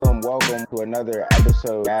welcome to another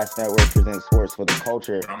episode. Gas Network presents Sports for the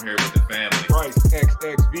Culture. I'm here with the family. Bryce,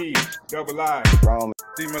 XXV, Double I, Rome,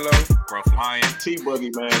 C-Melo, Ruff Lion,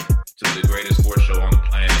 T-Boogie, man. to the greatest sports show on the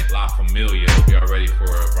planet, La Familia. Hope y'all ready for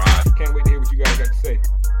a ride. Can't wait to hear what you guys got to say.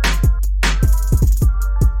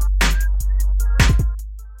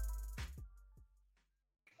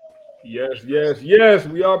 Yes.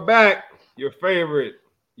 We are back. Your favorite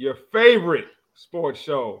sports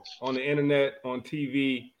show on the internet, on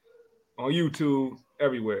TV, on YouTube,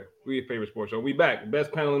 everywhere. We your favorite sports show. We back. The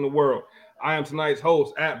best panel in the world. I am tonight's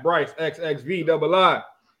host at Bryce XXV Double I,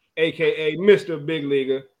 aka Mr. Big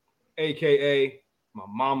Leaguer, aka my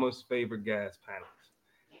mama's favorite gas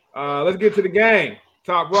panelist. Let's get to the game.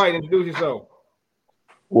 Top right, introduce yourself.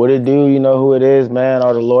 what it do? You know who it is, man.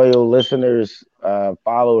 All the loyal listeners,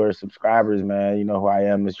 followers, subscribers, man. You know who I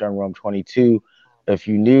am, Miss Young Rome 22. If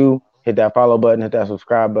you new, hit that follow button, hit that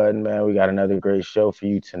subscribe button, man. We got another great show for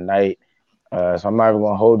you tonight. So I'm not even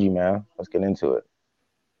gonna hold you, man. Let's get into it.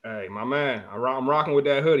 Hey, my man, I'm rocking with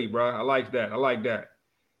that hoodie, bro. I like that.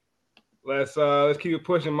 Let's keep it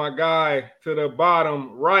pushing, my guy, to the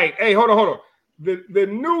bottom right. Hey, hold on. The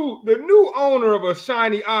new owner of a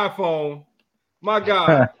shiny iPhone, my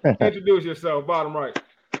guy. Introduce yourself, bottom right.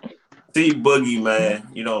 T-Boogie, man.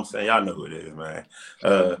 You know what I'm saying? Y'all know who it is, man.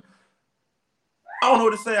 I don't know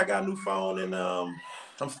what to say. I got a new phone, and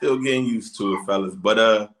I'm still getting used to it, fellas.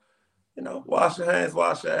 But, wash your hands,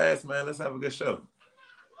 wash your ass, man. Let's have a good show.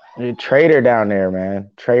 You're a traitor down there, man.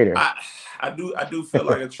 Traitor. I do feel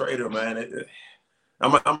like a traitor, man.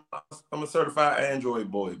 I'm a certified Android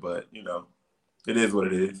boy, but, it is what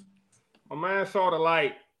it is. My man saw the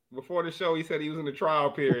light. Before the show, he said he was in the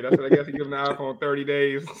trial period. I said, I guess he give him the iPhone 30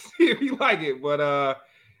 days, see if he like it. But I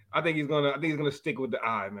think he's gonna stick with the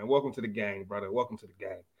eye, man. Welcome to the gang, brother. Welcome to the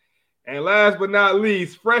gang. And last but not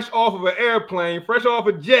least, fresh off of an airplane, fresh off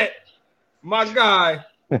a jet, my guy,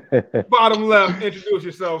 bottom left. Introduce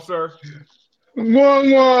yourself, sir. Yeah,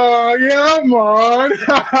 man.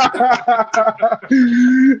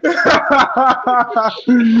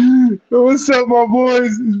 What's up, my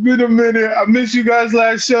boys? It's been a minute. I missed you guys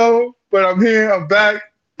last show, but I'm here. I'm back.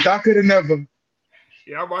 Darker than ever.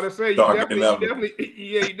 Yeah, I'm about to say you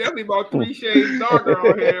definitely about 3 shades darker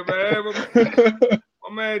on here, man.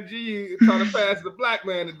 My man G trying to pass the black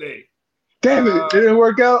man today. Damn it didn't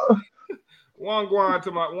work out. Wangwan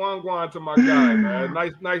to my guy, man.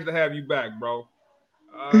 Nice to have you back, bro.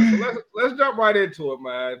 So let's jump right into it,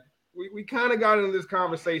 man. We kind of got into this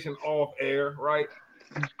conversation off air, right?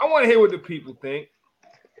 I want to hear what the people think.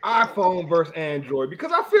 iPhone versus Android,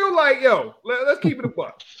 because I feel like, let's keep it a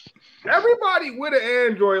buck. Everybody with an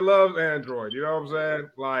Android loves Android. You know what I'm saying?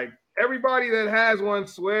 Like, everybody that has one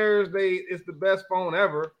swears it's the best phone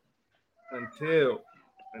ever until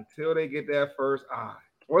they get that first eye.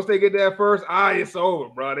 Once they get that first eye, it's over,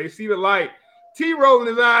 bro. They see the light. T rolling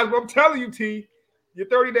his eyes, but I'm telling you, T, your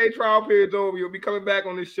 30-day trial period's over. You'll be coming back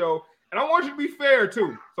on this show. And I want you to be fair,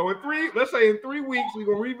 too. So let's say in 3 weeks, we're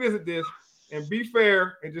going to revisit this and be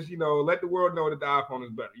fair and just, let the world know that the iPhone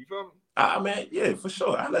is better. You feel me? Man, yeah, for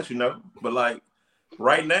sure. I'll let you know. But, like,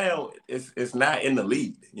 right now, it's not in the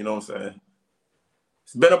lead. You know what I'm saying?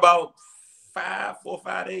 It's been about 4 or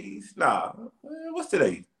 5 days. Nah, what's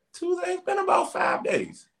today? Tuesday. It's been about 5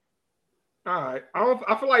 days. All right.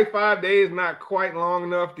 I feel like 5 days not quite long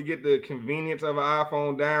enough to get the convenience of an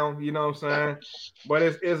iPhone down. You know what I'm saying? But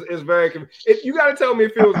it's very you got to tell me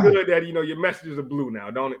it feels good that your messages are blue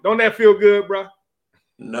now, don't it? Don't that feel good, bro?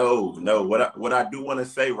 No. What I do want to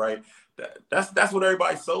say, right? That's what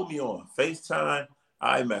everybody sold me on. FaceTime,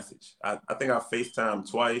 iMessage. I think I FaceTime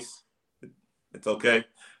twice. It's okay.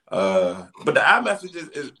 But the iMessage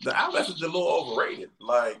is a little overrated.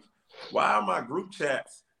 Like, why are my group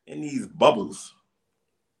chats in these bubbles?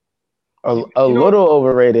 A little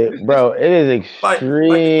overrated, bro. It is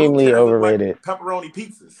extremely overrated. Like pepperoni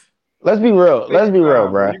pizzas. Let's be real,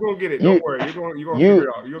 bro. You're gonna get it. Don't worry. You're gonna figure it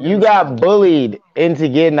out. You got bullied into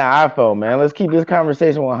getting the iPhone, man. Let's keep this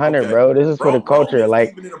conversation 100, okay. Bro. This is for the culture.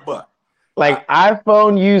 Like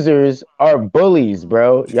iPhone users are bullies,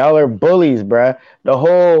 bro. Y'all are bullies, bro. The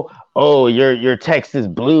whole, your text is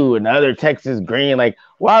blue and the other text is green. Like,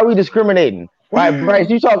 why are we discriminating? Why, Bryce?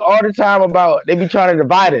 You talk all the time about they be trying to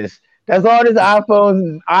divide us. That's all this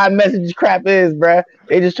iPhone iMessage crap is, bro.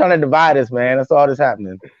 They just trying to divide us, man. That's all that's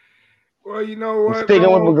happening. Well, you know what? Sticking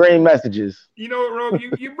with the green messages. You know what, Rome?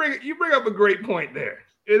 You bring up a great point there.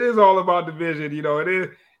 It is all about division.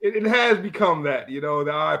 It has become that. The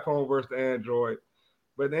iPhone versus the Android.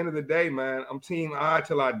 But at the end of the day, man, I'm team I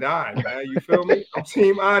till I die, man. You feel me? I'm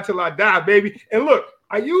team I till I die, baby. And look,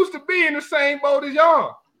 I used to be in the same boat as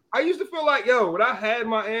y'all. I used to feel like, yo, when I had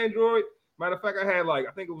my Android, matter of fact, I had I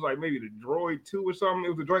think it was maybe the Droid 2 or something.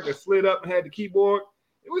 It was a joint that slid up and had the keyboard.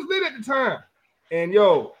 It was lit at the time. And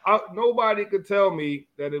yo, nobody could tell me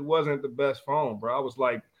that it wasn't the best phone, bro. I was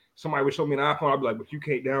like, somebody would show me an iPhone. I'd be like, but you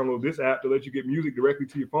can't download this app to let you get music directly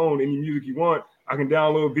to your phone. Any music you want. I can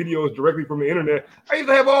download videos directly from the internet. I used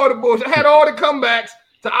to have all the bullshit. I had all the comebacks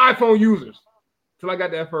to iPhone users till I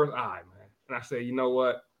got that first eye, man. And I said, you know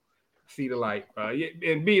what? See the light.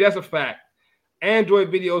 And B, that's a fact.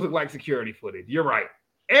 Android videos look like security footage. You're right.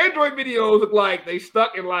 Android videos look like they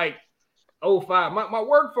stuck in 05. My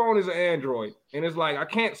work phone is an Android. And it's I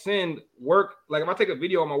can't send work. If I take a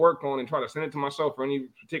video on my work phone and try to send it to myself for any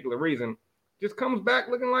particular reason, it just comes back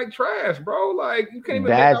looking like trash, bro. You can't even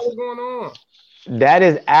make out what's going on. That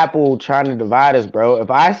is Apple trying to divide us, bro. If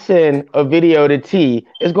I send a video to T,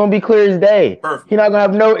 it's gonna be clear as day. Perfect. He's not gonna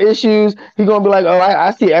have no issues. He's gonna be like, oh, I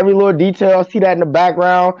see every little detail. I see that in the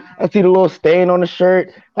background. I see the little stain on the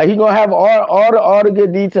shirt. He's gonna have all the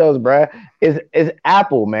good details, bro. It's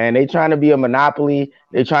Apple, man. They trying to be a monopoly.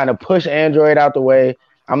 They trying to push Android out the way.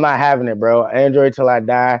 I'm not having it, bro. Android till I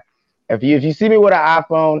die. If you see me with an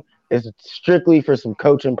iPhone, it's strictly for some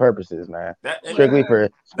coaching purposes, man. Strictly for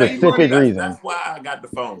specific reasons. That's why I got the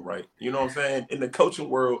phone, right? You know what I'm saying? In the coaching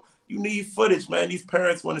world, you need footage, man. These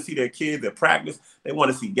parents want to see their kids at practice. They want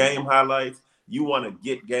to see game highlights. You want to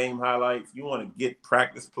get game highlights. You want to get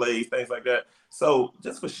practice plays, things like that. So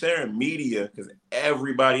just for sharing media, because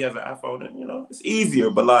everybody has an iPhone, and it's easier.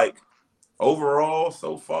 But overall,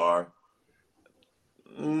 so far,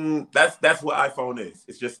 that's what iPhone is.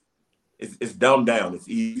 It's just it's dumbed down. It's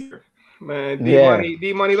easier. Man,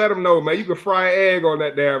 D-Money, let them know, man. You can fry an egg on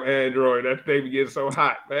that damn Android. That thing gets so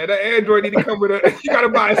hot, man. That Android need to come with you got to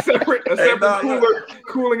buy a separate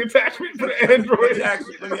cooling attachment for the Android.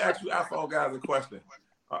 Let me ask you iPhone guys a question.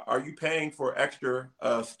 Are you paying for extra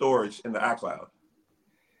storage in the iCloud?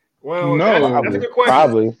 Well, no, that's a good question.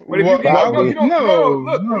 Probably. But if you no.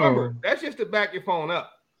 remember, that's just to back your phone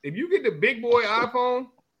up. If you get the big boy iPhone,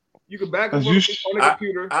 you can back up on the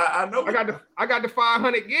computer. I know. I got the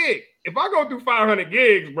 500 gig. If I go through 500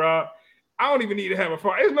 gigs, bro, I don't even need to have a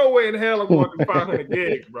phone. There's no way in hell I'm going through 500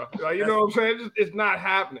 gigs, bro. You know what I'm saying? It's not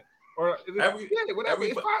happening. Or is it, whatever.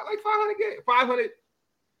 It's 500 gigs. 500.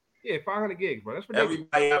 Yeah, 500 gigs, bro. That's ridiculous.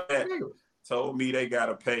 Everybody I met told me they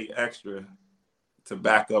gotta pay extra to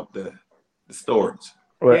back up the storage.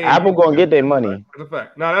 Well, Apple gonna get their money. That's a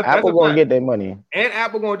fact. No, Apple gonna get their money. And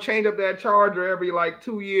Apple gonna change up that charger every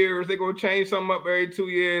 2 years. They're gonna change something up every 2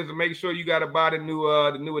 years and make sure you gotta buy the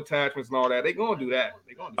new attachments and all that. They're gonna do that.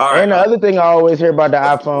 And the other thing I always hear about the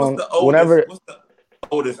iPhone, what's the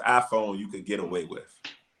oldest iPhone you could get away with?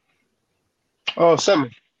 Oh,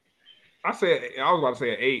 7. I was about to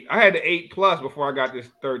say an 8. I had the 8 Plus before I got this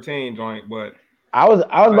 13 joint, but I was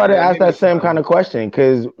about to ask that same kind of question,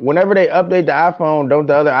 because whenever they update the iPhone, don't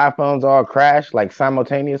the other iPhones all crash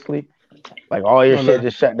simultaneously? All your shit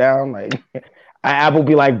just shut down. Apple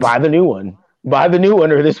be like, buy the new one,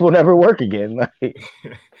 or this will never work again.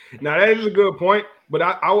 Now that is a good point, but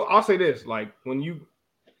I'll say this: when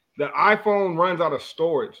the iPhone runs out of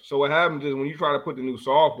storage, so what happens is when you try to put the new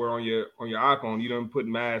software on your iPhone, you don't put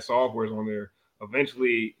mad softwares on there.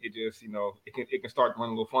 Eventually, it just it can start to run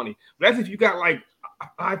a little funny. But that's if you got an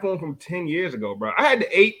iPhone from 10 years ago, bro. I had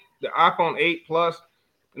the iPhone 8 Plus,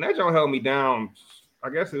 and that joint held me down. I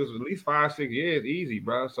guess it was at least 5-6 years easy,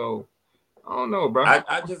 bro. So I don't know, bro.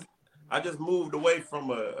 I just moved away from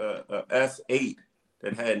a S8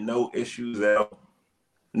 that had no issues at all.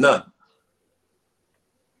 None.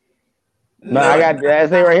 No, I got the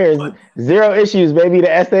S8 right here. 0 issues, baby. The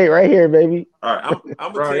S8 right here, baby. All right,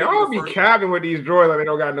 I'm bro, y'all be capping with these droids like they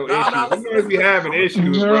don't got no issues. You know be having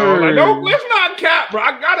issues, bro. Let's not cap, bro.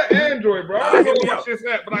 I got an Android, bro. I don't know what shit's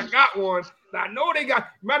at, but I got one. I know they got.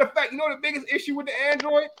 Matter of fact, you know the biggest issue with the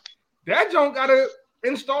Android? That junk gotta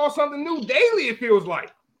install something new daily. It feels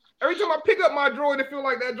like every time I pick up my Droid, it feels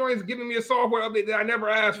like that joint is giving me a software update that I never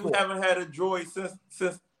asked for. You haven't had a Droid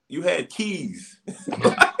since you had keys.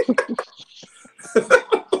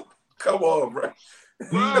 Come on, bro.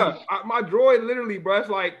 Bruh, my Droid literally, bro.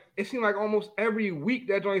 It seemed like almost every week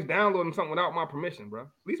that joint's downloading something without my permission, bro. At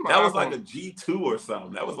least my that was iPhone. like a G2 or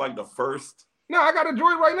something. That was the first. No, I got a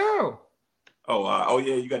Droid right now. Oh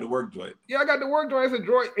yeah, you got the work joint. Yeah, I got the work joint. It's a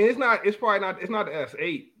Droid, and it's not the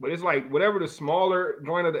S8, but it's whatever the smaller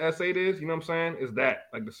joint of the S8 is. You know what I'm saying? Is that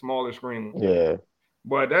the smaller screen one? Yeah.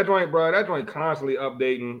 But that joint, bro, constantly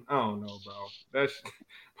updating. I don't know, bro. That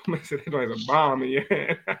joint's a bomb in your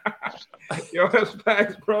hand. Yo, that's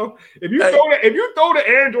facts, bro. If you throw the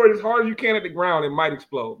Android as hard as you can at the ground, it might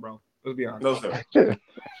explode, bro. Let's be honest. No, sir.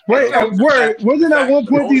 Wait, wasn't at one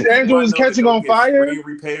point these Androids catching on fire? Screen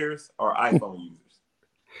repairs are iPhone users.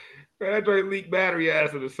 Man, that joint leak battery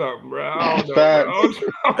acid or something, bro. I don't know.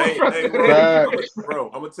 Bro,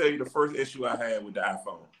 I'm gonna tell you the first issue I had with the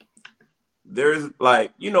iPhone. There's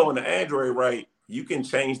like, in the Android, right? You can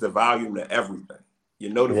change the volume to everything.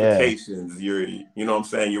 Your notifications, your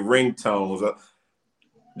ringtones.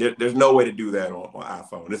 There's no way to do that on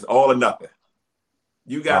iPhone. It's all or nothing.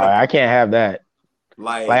 You got. I can't have that.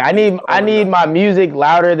 Like I need my music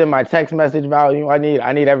louder than my text message volume. I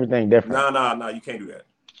need everything different. No, you can't do that.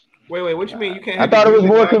 Wait, what you mean you can't? I thought it was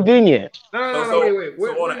more convenient. No, wait.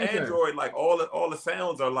 So on an Android, like all the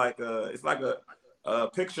sounds are like it's like a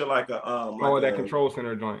picture, like a that control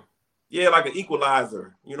center joint. Yeah, like an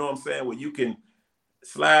equalizer. You know what I'm saying? Where you can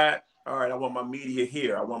slide. All right, I want my media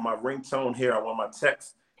here. I want my ringtone here. I want my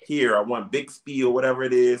text here. I want Bixby or whatever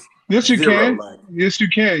it is. Yes, you can. Yes, you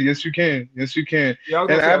can. Yeah,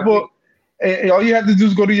 and Apple. And all you have to do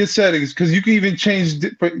is go to your settings, because you can even change.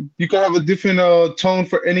 You can have a different tone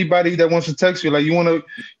for anybody that wants to text you. Like you want to. All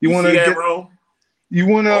you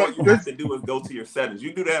have to do is go to your settings.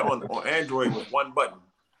 You do that on Android with one button.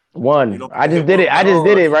 I just did it. I just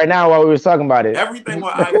did it right now while we were talking about it. Everything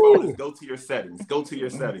on iPhone is go to your settings. Go to your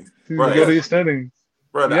settings. Bro, go to your settings.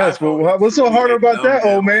 Bro, yes. Well, what's so hard about that,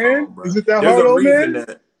 old man? Is it that hard, old man? There's a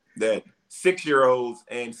reason that 6-year-olds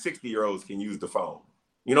and 60-year-olds can use the phone.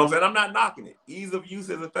 You know what I'm saying? I'm not knocking it. Ease of use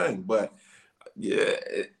is a thing, but yeah,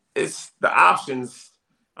 it's the options.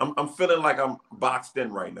 I'm feeling like I'm boxed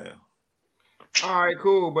in right now. All right,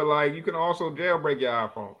 cool. But like, you can also jailbreak your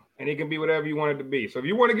iPhone, and it can be whatever you want it to be. So if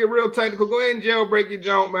you want to get real technical, go ahead and jailbreak your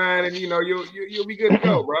junk, man, and you'll be good to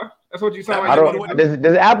go, bro. That's what you sound like.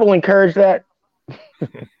 Does Apple encourage that?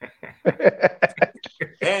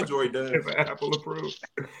 Android does. It's Apple approved.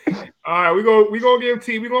 All right, we're gonna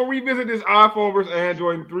revisit this iPhone versus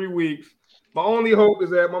Android in 3 weeks. My only hope is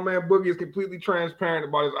that my man Boogie is completely transparent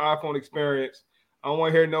about his iPhone experience. I don't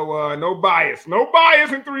want to hear no bias. No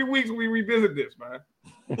bias in 3 weeks when we revisit this, man.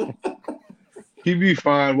 He'd be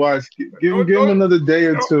fine. Watch. Give him another day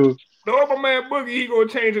or two. No, my man Boogie, he gonna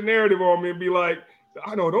change the narrative on me and be like,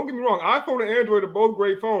 I know, don't get me wrong, iPhone and Android are both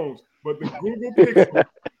great phones, but the Google Pixel.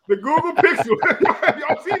 The Google Pixel.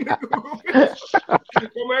 Y'all seen the Google Pixel? My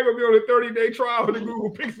man gonna be on a 30-day trial with the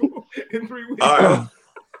Google Pixel in 3 weeks. All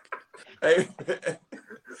right.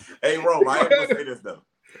 Hey, Rome, I am gonna say this though.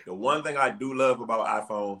 The one thing I do love about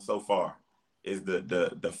iPhone so far is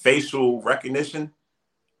the facial recognition.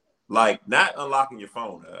 Like, not unlocking your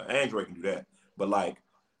phone. Android can do that, but like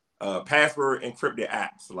password encrypted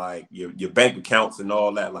apps, like your bank accounts and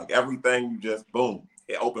all that. Like everything, you just boom,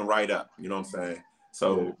 it open right up. You know what I'm saying?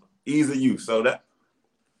 So ease of use. So that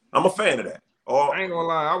I'm a fan of that. I ain't gonna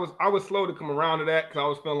lie, I was slow to come around to that because I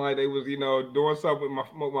was feeling like they was doing something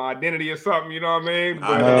with my identity or something. You know what I mean?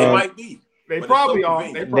 But it might be. They probably are.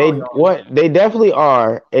 They definitely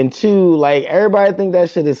are. And two, like everybody think that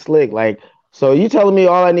shit is slick. Like, so you telling me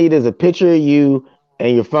all I need is a picture of you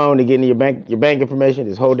and your phone to get into your bank information?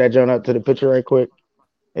 Just hold that joint up to the picture right quick.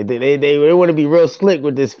 They want to be real slick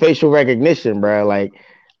with this facial recognition, bro. Like.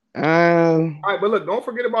 All right, but look, don't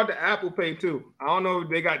forget about the Apple Pay too. I don't know if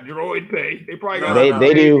they got Droid Pay. They probably got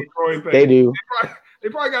they do. Droid Pay. They do. They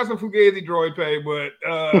probably got some Fugazi Droid Pay, but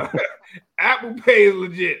Apple Pay is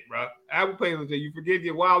legit, bro. Apple Pay is legit. You forget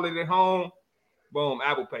your wallet at home, boom,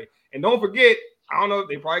 Apple Pay. And don't forget, I don't know,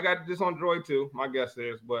 they probably got this on Droid too. My guess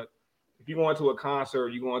is, but if you going to a concert,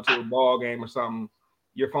 you going to a ball game or something,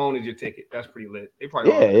 your phone is your ticket. That's pretty lit. They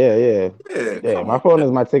probably yeah. My phone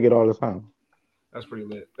is my ticket all the time. That's pretty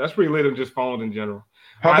lit. That's pretty lit of just phones in general.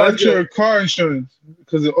 How about your car insurance?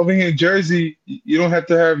 Because over here in Jersey, you don't have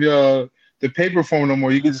to have the paper phone no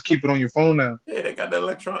more. You can just keep it on your phone now. Yeah, they got the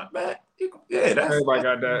electronic back. Everybody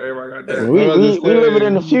got that. We live it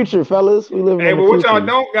in the future, fellas. We live. Hey, but what y'all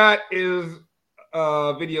don't got is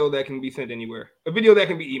a video that can be sent anywhere. A video that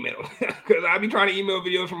can be emailed. Because I be trying to email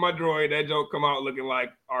videos from my Droid. That joke come out looking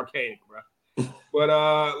like archaic, bro. But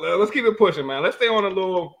let's keep it pushing, man. Let's stay on a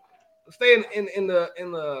little. Stay in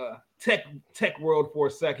the tech world for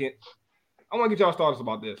a second. I want to get y'all's thoughts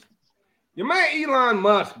about this. Your man Elon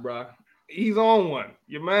Musk, bro, he's on one.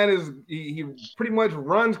 Your man he pretty much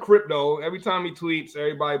runs crypto. Every time he tweets,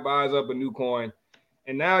 everybody buys up a new coin.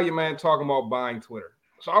 And now your man talking about buying Twitter.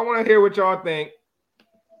 So I want to hear what y'all think.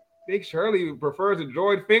 Big Shirley prefers a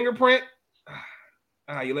Droid fingerprint.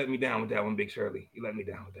 You let me down with that one, Big Shirley. You let me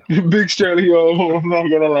down with that one. Big Shirley, I'm not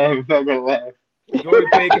gonna lie. Droid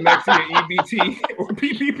Pay connects to your EBT or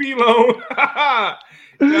PPP loan.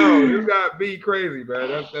 Yo, this got be crazy, man.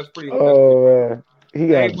 That's pretty. Man, he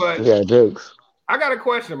got jokes. I got a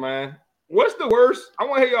question, man. What's the worst? I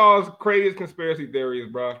want to hear y'all's craziest conspiracy theories,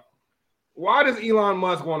 bro. Why does Elon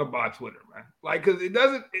Musk want to buy Twitter, man? Like, because it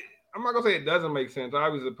doesn't. I'm not gonna say it doesn't make sense.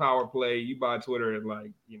 Obviously, a power play. You buy Twitter, and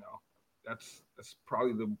like, you know, that's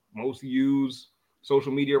probably the most used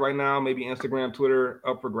social media right now. Maybe Instagram, Twitter,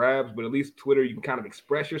 up for grabs, but at least Twitter, you can kind of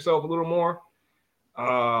express yourself a little more.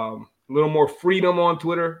 A little more freedom on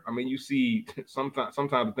Twitter. I mean, you see sometimes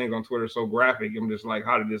the things on Twitter are so graphic. I'm just like,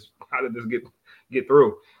 how did this get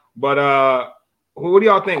through? But what do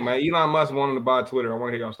y'all think, man? Elon Musk wanting to buy Twitter. I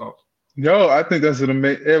want to hear y'all's thoughts. Yo, I think that's an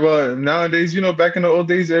amazing. Well, nowadays, back in the old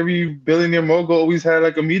days, every billionaire mogul always had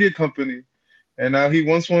like a media company, and now he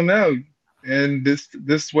wants one now. And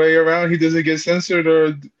this way around, he doesn't get censored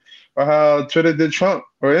or how Twitter did Trump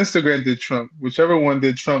or Instagram did Trump, whichever one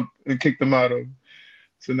did Trump and kicked them out of.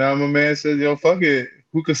 So now my man says, yo, fuck it.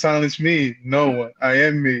 Who can silence me? No one. I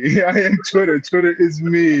am me. I am Twitter. Twitter is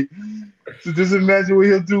me. So just imagine what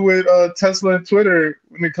he'll do with Tesla and Twitter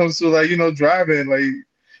when it comes to like, driving, like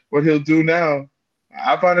what he'll do now.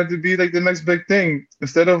 I find it to be like the next big thing.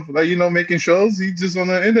 Instead of like, making shows, he's just on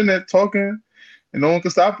the internet talking and no one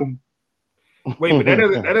can stop him. Wait, but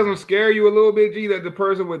that doesn't scare you a little bit, G, that the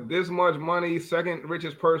person with this much money, second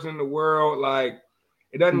richest person in the world, like,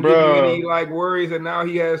 it doesn't give you any like worries that now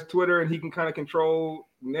he has Twitter and he can kind of control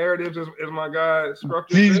narratives, as my guy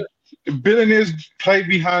Structure said? Billionaires play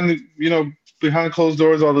behind closed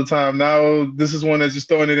doors all the time. Now this is one that's just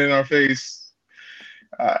throwing it in our face.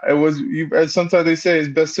 Sometimes they say it's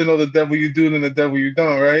best to know the devil you do than the devil you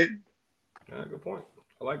don't, right? Yeah, good point.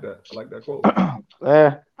 I like that. I like that quote.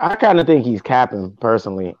 I kind of think he's capping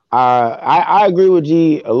personally. I agree with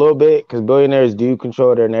G a little bit because billionaires do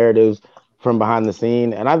control their narratives from behind the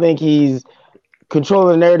scene, and I think he's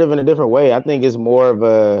controlling the narrative in a different way. I think it's more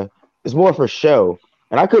for show,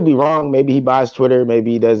 and I could be wrong. Maybe he buys Twitter,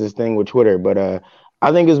 maybe he does this thing with Twitter, but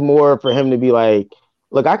I think it's more for him to be like,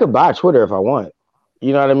 look, I could buy Twitter if I want.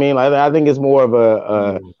 You know what I mean? Like, I think it's more of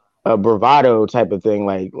a bravado type of thing.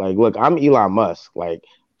 Like, look, I'm Elon Musk. Like,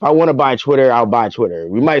 if I want to buy Twitter, I'll buy Twitter.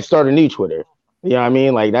 We might start a new Twitter. You know what I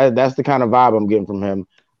mean? Like that's the kind of vibe I'm getting from him.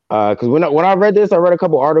 Because when I read this, I read a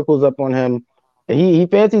couple articles up on him, and he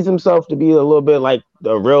fancies himself to be a little bit like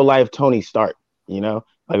the real life Tony Stark, like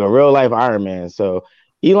a real life Iron Man. So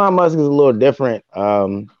Elon Musk is a little different.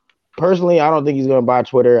 Personally, I don't think he's going to buy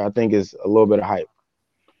Twitter. I think it's a little bit of hype.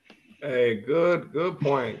 Hey, good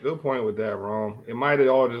point. Good point with that, Ron. It might have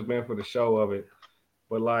all just been for the show of it,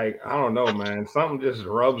 but like, I don't know, man. Something just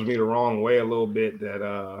rubs me the wrong way a little bit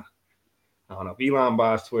that I don't know. If Elon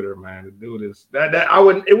buys Twitter, man, the dude is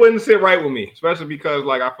it wouldn't sit right with me, especially because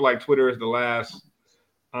like I feel like Twitter is the last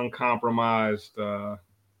uncompromised. And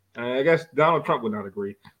I guess Donald Trump would not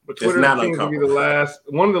agree, but Twitter seems to be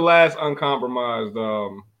one of the last uncompromised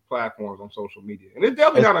platforms on social media, and it's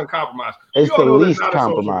definitely not uncompromised. It's the least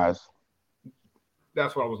compromised.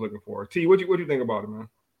 That's what I was looking for. T, what you think about it, man?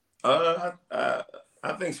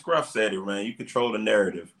 I think Scruff said it, man. You control the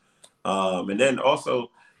narrative, and then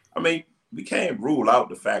also, I mean, we can't rule out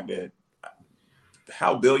the fact that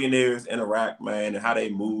how billionaires interact, man, and how they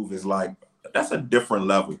move is like, that's a different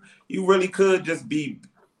level. You really could just be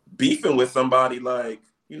beefing with somebody like,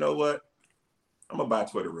 you know what? I'm going to buy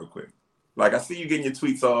Twitter real quick. Like, I see you getting your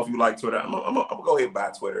tweets off. You like Twitter. I'm going to go ahead and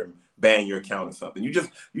buy Twitter and ban your account or something. You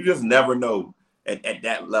just never know at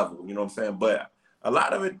that level. You know what I'm saying? But a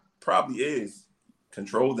lot of it probably is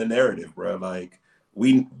control the narrative, bro. Like,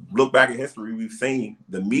 we look back at history, we've seen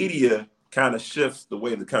the media kind of shifts the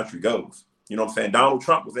way the country goes. You know what I'm saying? Donald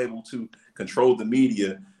Trump was able to control the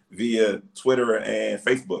media via Twitter and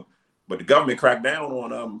Facebook, but the government cracked down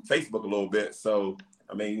on Facebook a little bit. So,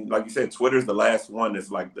 I mean, like you said, Twitter's the last one that's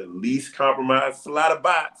like the least compromised. It's a lot of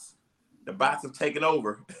bots. The bots have taken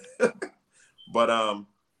over. But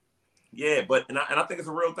yeah, and I think it's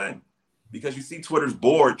a real thing because you see Twitter's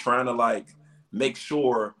board trying to like make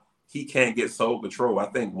sure he can't get sole control. I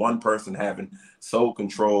think one person having sole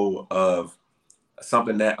control of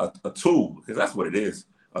something that a tool, because that's what it is,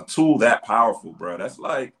 a tool that powerful, bro. That's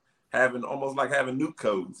like almost like having nuke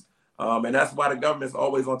codes. And that's why the government's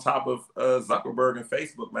always on top of Zuckerberg and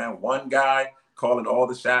Facebook, man. One guy calling all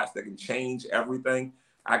the shots that can change everything.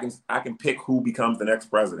 I can pick who becomes the next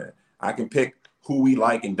president. I can pick who we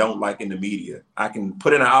like and don't like in the media. I can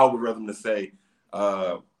put in an algorithm to say,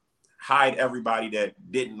 hide everybody that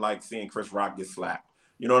didn't like seeing Chris Rock get slapped.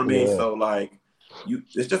 You know what I mean? Yeah. So like,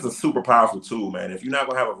 it's just a super powerful tool, man. If you're not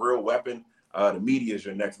gonna have a real weapon, the media is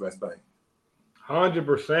your next best thing.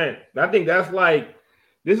 100%. I think that's like,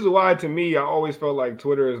 this is why to me, I always felt like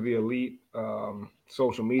Twitter is the elite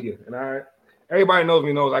social media. And everybody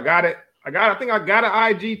knows I got it. I think I got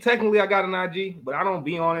an IG. Technically, I got an IG, but I don't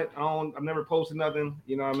be on it. I've never posted nothing.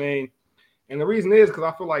 You know what I mean? And the reason is because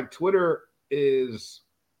I feel like Twitter is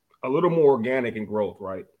a little more organic in growth,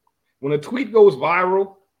 right? When a tweet goes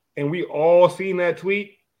viral and we all seen that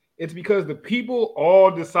tweet, it's because the people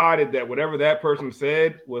all decided that whatever that person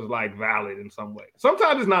said was like valid in some way.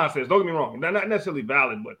 Sometimes it's nonsense. Don't get me wrong. Not necessarily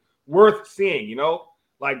valid, but worth seeing, you know?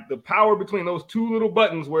 Like the power between those two little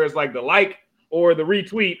buttons where it's like the like or the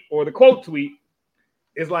retweet or the quote tweet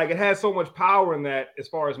is like it has so much power in that as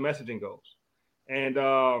far as messaging goes. And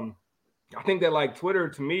I think that like Twitter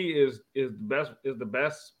to me is the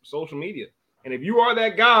best social media. And if you are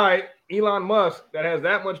that guy, Elon Musk, that has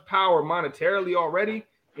that much power monetarily already,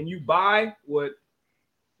 and you buy what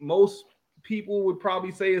most people would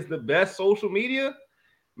probably say is the best social media,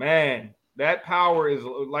 man, that power is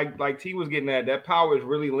like T was getting at. That power is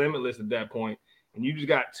really limitless at that point, and you just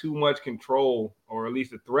got too much control, or at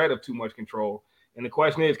least a threat of too much control. And the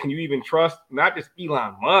question is, can you even trust not just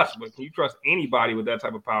Elon Musk, but can you trust anybody with that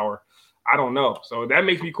type of power? I don't know. So that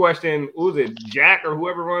makes me question, who's it, Jack or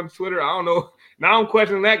whoever runs Twitter? I don't know. Now I'm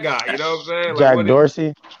questioning that guy. You know what I'm saying? Like, Jack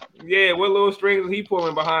Dorsey. Yeah, what little strings is he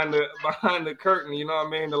pulling behind the curtain? You know what I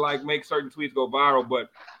mean? To like make certain tweets go viral.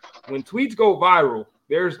 But when tweets go viral,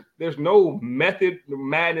 there's no method,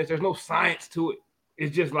 madness. There's no science to it.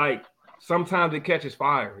 It's just like sometimes it catches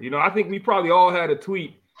fire. You know, I think we probably all had a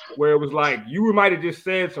tweet where it was like you might have just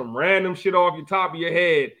said some random shit off your top of your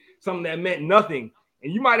head, something that meant nothing.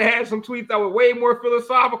 And you might have had some tweets that were way more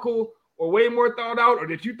philosophical or way more thought out or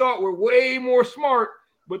that you thought were way more smart.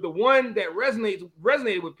 But the one that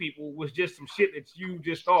resonated with people was just some shit that you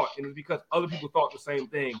just thought. And it's because other people thought the same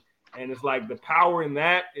thing. And it's like the power in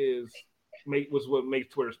that was what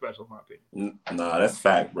makes Twitter special, in my opinion. Nah, that's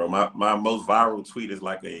fact, bro. My most viral tweet is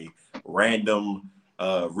like a random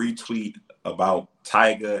retweet about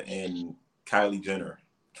Tyga and Kylie Jenner.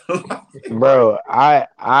 Bro,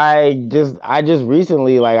 I just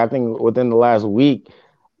recently, like I think within the last week,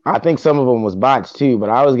 I think some of them was bots too, but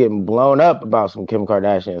I was getting blown up about some Kim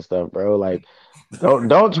Kardashian stuff, bro. Like,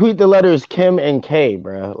 don't tweet the letters Kim and K,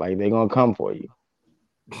 bro. Like they gonna come for you.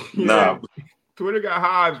 Yeah. Nah. Twitter got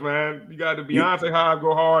hives, man. You got the Beyonce hive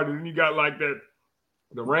go hard, and then you got like the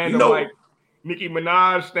random like Nicki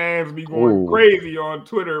Minaj stands be going crazy on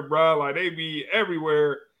Twitter, bro. Like they be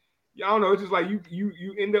everywhere. I don't know. It's just like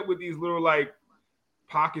you end up with these little like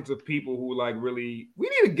pockets of people who like really. We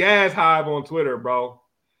need a gas hive on Twitter, bro.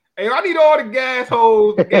 Hey, I need all the gas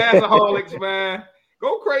hoes, the gasaholics, man.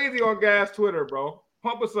 Go crazy on gas Twitter, bro.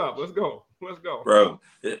 Pump us up. Let's go, bro.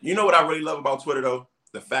 You know what I really love about Twitter though?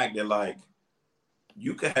 The fact that like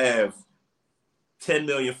you could have 10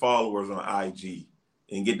 million followers on IG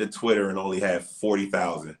and get to Twitter and only have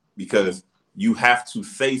 40,000 because you have to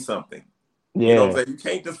say something. Yeah. You know what I'm saying? You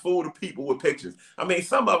can't just fool the people with pictures. I mean,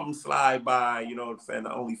 some of them slide by, you know what I'm saying, the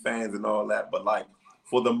OnlyFans and all that. But, like,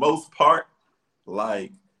 for the most part,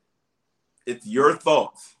 like, it's your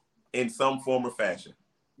thoughts in some form or fashion.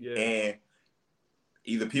 Yeah. And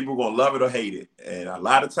either people are going to love it or hate it. And a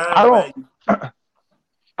lot of times,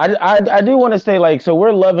 I do want to say, like, so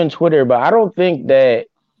we're loving Twitter, but I don't think that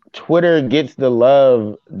Twitter gets the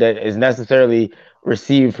love that is necessarily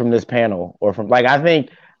received from this panel or from, like, I think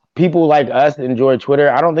people like us enjoy Twitter.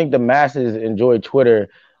 I don't think the masses enjoy Twitter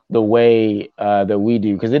the way that we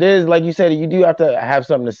do. Because it is, like you said, you do have to have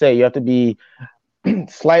something to say. You have to be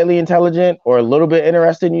slightly intelligent or a little bit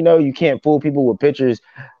interested. You know, you can't fool people with pictures.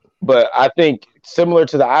 But I think similar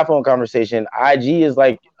to the iPhone conversation, IG is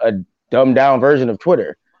like a dumbed down version of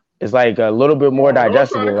Twitter. It's like a little bit more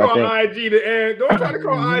digestible. Don't try to call IG the iPhone.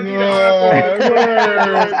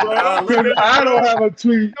 I don't have a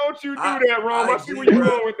tweet. Don't you do that, Ron. I see where you're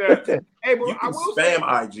going with that. Hey, but you can spam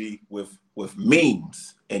IG with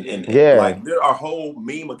memes and yeah, like there are whole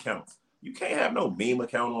meme accounts. You can't have no meme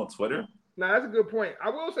account on Twitter. Nah, that's a good point. I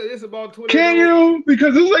will say this about Twitter. Can you?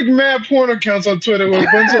 Because there's like mad porn accounts on Twitter with a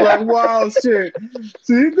bunch of like wild shit.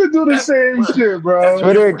 So you could do the same shit, bro.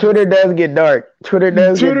 Twitter does get dark. Twitter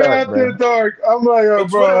after dark. I'm like, bro.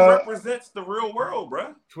 Twitter represents the real world,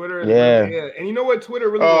 bro. Twitter is really, and you know what Twitter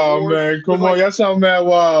really man, come on. Y'all sound mad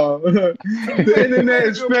wild. The internet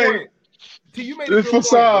is fake. It's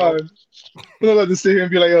facade. You don't have to sit here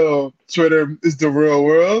and be like, oh, Twitter is the real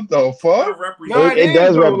world. The fuck? It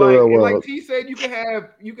does rep the real world. Like T said, you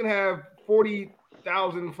can have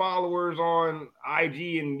 40,000 followers on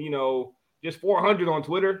IG and, you know, just 400 on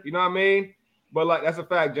Twitter. You know what I mean? But like that's a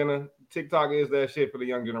fact, Jenna. TikTok is that shit for the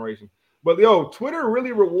young generation. But yo, Twitter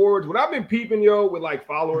really rewards. When I've been peeping, yo, with like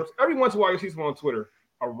followers, every once in a while you see someone on Twitter,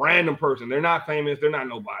 a random person. They're not famous. They're not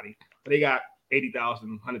nobody. But they got 80,000,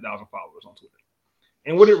 100,000 followers on Twitter.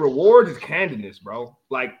 And what it rewards is candidness, bro.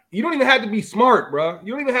 Like, you don't even have to be smart, bro.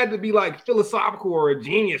 You don't even have to be like philosophical or a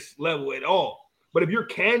genius level at all. But if you're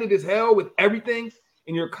candid as hell with everything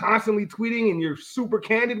and you're constantly tweeting and you're super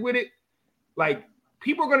candid with it, like,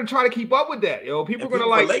 people are going to try to keep up with that, yo. People are going to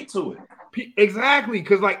like relate to it. Exactly.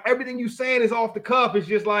 Because like everything you're saying is off the cuff. It's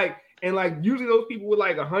just like, and like usually those people with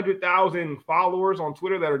like 100,000 followers on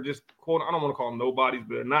Twitter that are just quote, I don't want to call them nobodies,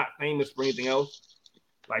 but they're not famous for anything else.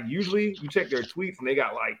 Like usually you check their tweets and they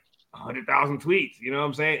got like 100,000 tweets, you know what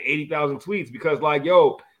I'm saying? 80,000 tweets because like,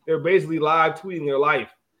 yo, they're basically live tweeting their life.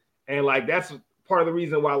 And like, that's part of the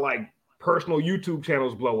reason why like personal YouTube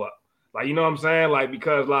channels blow up. Like, you know what I'm saying? Like,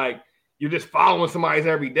 because like you're just following somebody's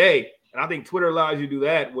every day. And I think Twitter allows you to do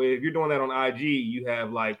that. Where if you're doing that on IG, you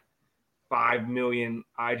have like 5 million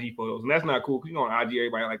IG photos. And that's not cool. Because you know on IG,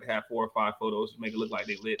 everybody like to have 4 or 5 photos to make it look like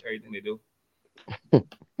they lit everything they do.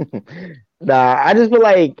 Nah, I just feel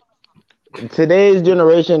like today's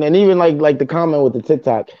generation, and even like the comment with the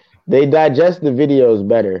TikTok, they digest the videos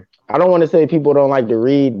better. I don't want to say people don't like to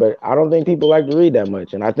read, but I don't think people like to read that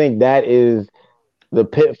much. And I think that is the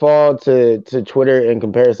pitfall to Twitter in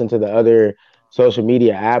comparison to the other social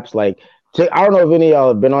media apps. Like, I don't know if any of y'all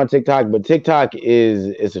have been on TikTok, but TikTok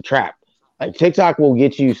is a trap. Like, TikTok will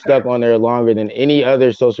get you stuck on there longer than any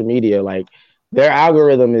other social media. Like, their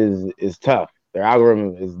algorithm is tough. Their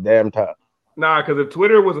algorithm is damn tough. Nah, because if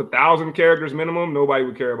Twitter was 1,000 characters minimum, nobody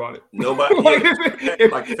would care about it. Nobody. Like,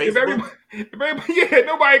 if everybody, yeah,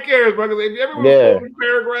 nobody cares, bro. If everyone was quoting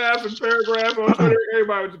paragraphs and paragraphs on Twitter,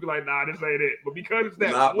 everybody would just be like, nah, this ain't it. But because it's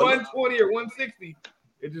that 120 or 160,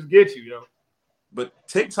 it just gets you, yo. But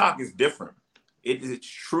TikTok is different. It is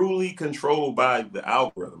truly controlled by the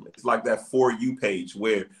algorithm. It's like that For You page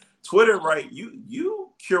where Twitter, right?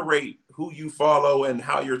 You curate who you follow and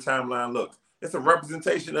how your timeline looks. It's a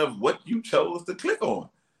representation of what you chose to click on.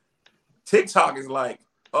 TikTok is like,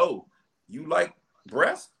 oh, you like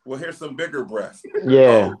breasts? Well, here's some bigger breasts.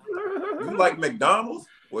 Yeah. Oh, you like McDonald's?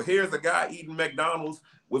 Well, here's a guy eating McDonald's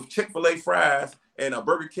with Chick-fil-A fries and a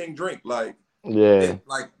Burger King drink. Like, yeah,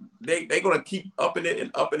 they're gonna keep upping it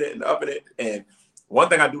and upping it and upping it. And one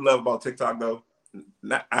thing I do love about TikTok, though,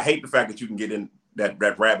 I hate the fact that you can get in that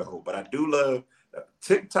rabbit hole, but I do love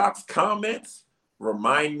TikTok's comments.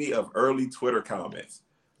 Remind me of early Twitter comments.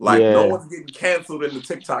 Like, no one's getting canceled in the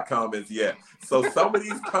TikTok comments yet. So some of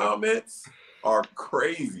these comments are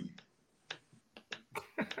crazy.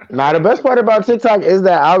 Now, the best part about TikTok is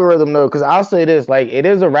that algorithm, though, because I'll say this, like, it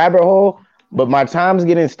is a rabbit hole, but my times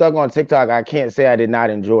getting stuck on TikTok, I can't say I did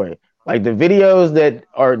not enjoy. Like, the videos that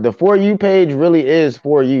are the For You page really is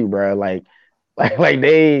for you, bro. Like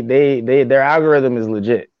their algorithm is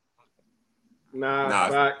legit. Nah,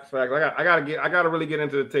 fact. I gotta really get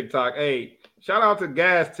into the TikTok. Hey, shout out to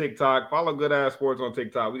Gas TikTok. Follow Good Ass Sports on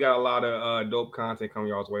TikTok. We got a lot of dope content coming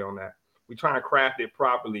y'all's way on that. We try and craft it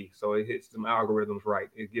properly so it hits some algorithms right.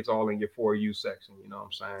 It gets all in your For You section. You know what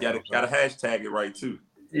I'm saying? Gotta hashtag it right too.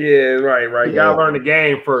 Yeah, right. You gotta learn the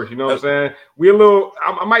game first. You know what I'm saying?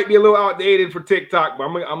 I might be a little outdated for TikTok, but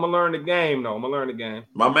I'm gonna learn the game though. I'm gonna learn the game.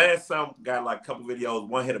 My man, son got like a couple videos.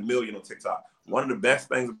 One hit 1 million on TikTok. One of the best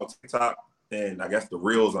things about TikTok, and I guess the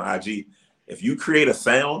reels on IG, if you create a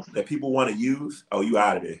sound that people want to use, you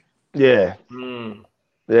out of there. Yeah.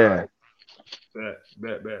 Yeah.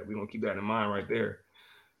 Bet. We're gonna keep that in mind right there.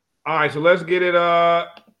 All right, so let's get it.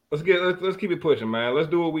 Let's keep it pushing, man. Let's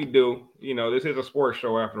do what we do. You know, this is a sports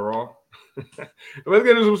show after all. Let's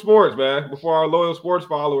get into some sports, man. Before our loyal sports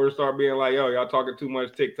followers start being like, "Yo, y'all talking too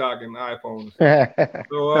much TikTok and iPhones."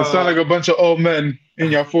 So, that sound like a bunch of old men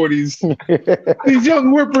in your 40s. These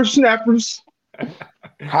young whippersnappers.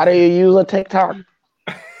 How do you use a TikTok?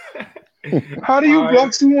 How do you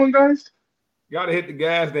block someone, guys? Gotta hit the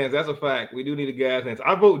gas dance. That's a fact. We do need a gas dance.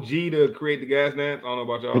 I vote G to create the gas dance. I don't know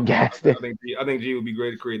about y'all. The gas dance. I think G would be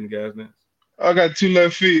great at creating the gas dance. I got 2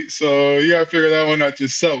 left feet, so you gotta figure that one out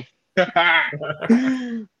yourself. That's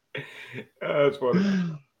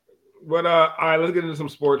funny. But all right, let's get into some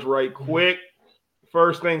sports right quick.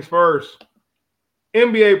 First things first.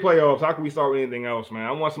 NBA playoffs. How can we start with anything else, man?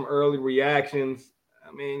 I want some early reactions.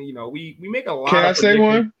 I mean, you know, we make a lot. Can I say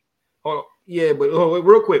one? Oh, yeah, but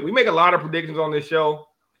real quick, we make a lot of predictions on this show.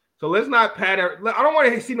 So let's not pat. I don't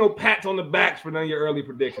want to see no pats on the backs for none of your early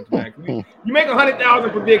predictions, man. You make 100,000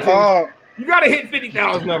 predictions. You got to hit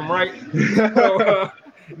 50,000 of them, right? So,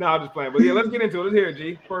 no, I'm just playing. But yeah, let's get into it. Let's hear it,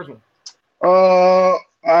 G. First one.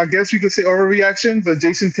 I guess we could say overreaction, but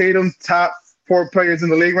Jason Tatum, top 4 players in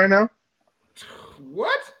the league right now.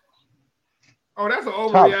 What? Oh, that's an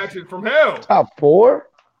overreaction from hell. Top 4?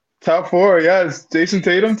 Top 4, yes. Jason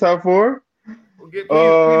Tatum, top 4. Please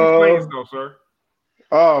explain yourself, sir.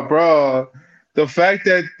 Oh, bro. the fact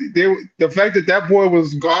that that boy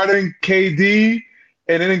was guarding KD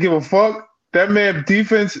and didn't give a fuck. That man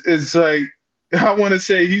defense is like, I want to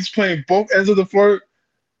say he's playing both ends of the floor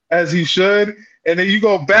as he should. And then you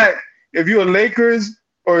go back, if you're a Lakers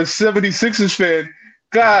or a 76ers fan,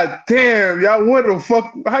 god damn, y'all, what the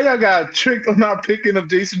fuck? How y'all got tricked on not picking up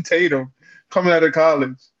Jason Tatum coming out of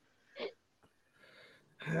college?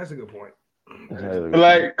 That's a good point.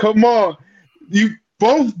 Like, come on. You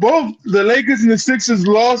both the Lakers and the Sixers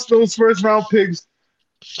lost those first round picks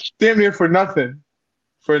damn near for nothing.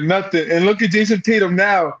 For nothing. And look at Jason Tatum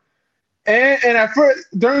now. And at first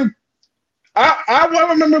I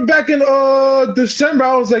remember back in December,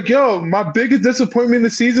 I was like, yo, my biggest disappointment in the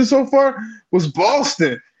season so far was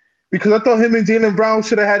Boston. Because I thought him and Jaylen Brown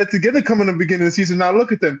should have had it together coming in the beginning of the season. Now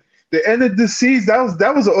look at them. They ended the season.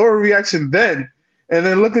 That was an overreaction then. And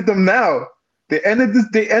then look at them now. They ended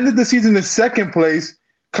the season in second place,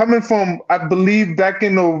 coming from, I believe, back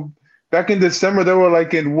in December they were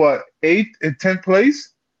like in what, 8th and 10th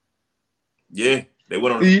place. Yeah, they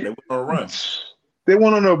went on a run. They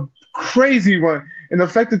went on a crazy run, and the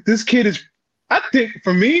fact that this kid is, I think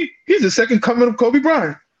for me, he's the second coming of Kobe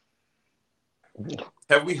Bryant.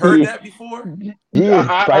 Have we heard that before? Yeah,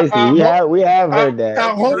 spicy. We have heard that.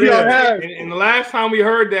 I hope y'all have. And the last time we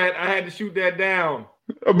heard that, I had to shoot that down.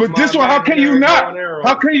 But this one, how can you not?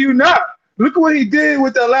 How can you not? Look at what he did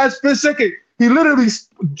with that last second. He literally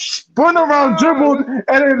spun around, dribbled, and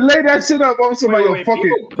then laid that shit up on somebody. Fuck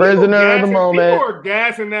it. Prisoner of the moment. People are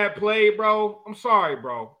gassing that play, bro. I'm sorry,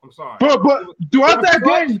 bro. I'm sorry. But throughout that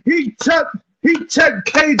game, he checked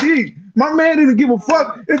KD. My man didn't give a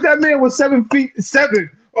fuck if that man was 7'7"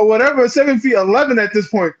 or whatever, 7'11" at this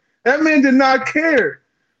point. That man did not care.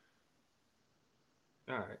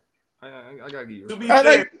 All right. I gotta give you. To be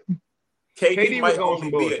fair, KD might only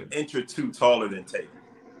be an inch or two taller than Tatum.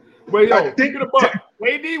 But yo,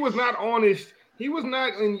 KD was not on his. He was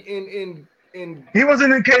not in. He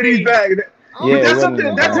wasn't in KD's bag. Yeah,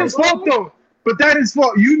 that's his fault though. But that is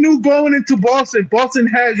fault. You knew going into Boston. Boston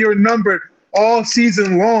had your number all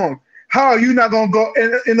season long. How are you not gonna go?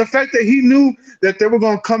 And the fact that he knew that they were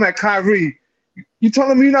gonna come at Kyrie. You told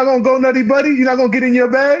him you're not gonna go nutty buddy. You're not gonna get in your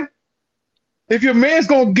bag. If your man's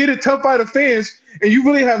gonna get it tough by the fans, and you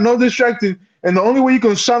really have no distraction, and the only way you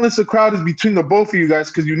can silence the crowd is between the both of you guys,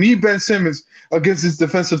 because you need Ben Simmons against this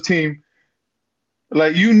defensive team.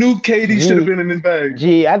 Like, you knew KD should have been in his bag.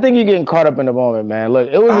 I think you're getting caught up in the moment, man. Look,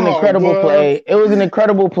 it was an incredible play. It was an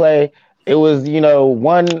incredible play. It was, when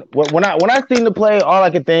I seen the play, all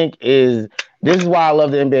I could think is this is why I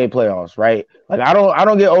love the NBA playoffs, right? Like, I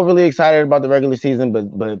don't get overly excited about the regular season,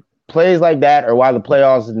 but plays like that are why the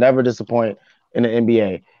playoffs never disappoint in the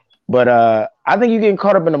NBA. But I think you're getting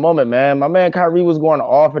caught up in the moment, man. My man Kyrie was going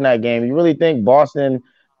off in that game. You really think Boston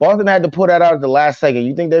had to pull that out at the last second?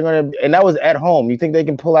 You think they're gonna? And that was at home. You think they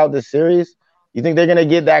can pull out this series? You think they're gonna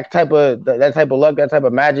get that type of luck, that type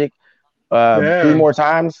of magic, 3 more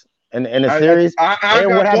times in a series? I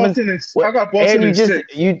got Boston in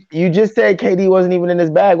 6. You just said KD wasn't even in his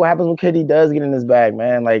bag. What happens when KD does get in his bag,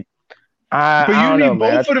 man? Like, but you need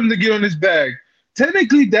both of them to get on his bag.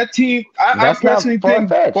 Technically, that team. I personally think.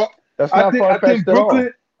 That's not far-fetched at all.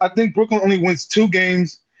 I think Brooklyn only wins 2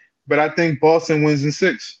 games, but I think Boston wins in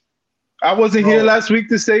 6. I wasn't here last week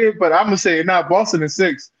to say it, but I'm gonna say it now. Boston in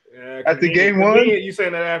 6. Yeah, at the game 1. You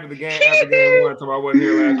saying that after game 1, so I wasn't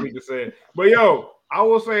here last week to say it. But yo, I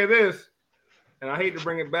will say this, and I hate to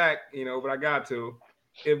bring it back, but I got to.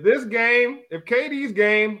 If KD's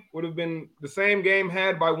game would have been the same game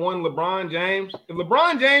had by one LeBron James, if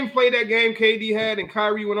LeBron James played that game KD had and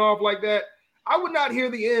Kyrie went off like that, I would not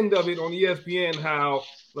hear the end of it on ESPN how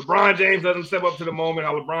LeBron James doesn't step up to the moment,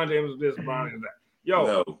 how LeBron James is this, LeBron is that. Yo,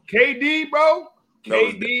 no. KD, bro,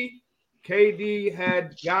 KD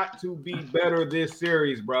had got to be better this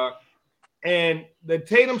series, bro. And the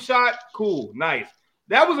Tatum shot, cool, nice.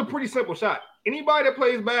 That was a pretty simple shot. Anybody that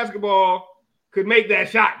plays basketball could make that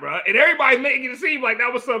shot, bro. And everybody's making it seem like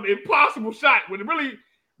that was some impossible shot. When it really,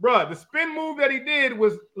 bro, the spin move that he did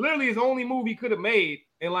was literally his only move he could have made.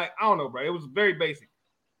 And I don't know, bro. It was very basic.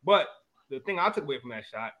 But the thing I took away from that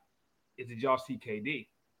shot is did y'all see KD?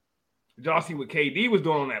 Did y'all see what KD was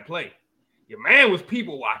doing on that play? Your man was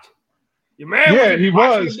people watching. Your man he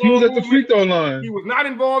was. He was at the free throw line. He was not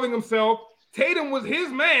involving himself. Tatum was his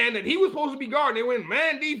man that he was supposed to be guarding. They went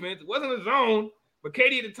man defense. It wasn't a zone. But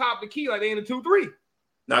KD at the top of the key like they in the 2-3.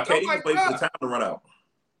 Now KD was waiting for the time to run out.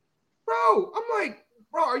 Bro, I'm like,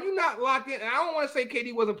 bro, are you not locked in? And I don't want to say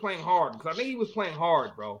KD wasn't playing hard because I think he was playing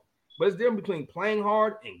hard, bro. But it's different between playing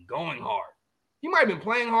hard and going hard. He might have been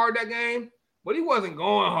playing hard that game, but he wasn't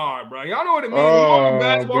going hard, bro. Y'all know what it means. Oh,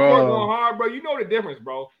 basketball court going hard, bro. You know the difference,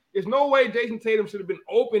 bro. There's no way Jason Tatum should have been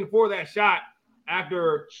open for that shot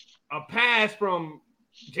after a pass from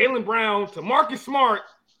Jaylen Brown to Marcus Smart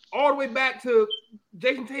all the way back to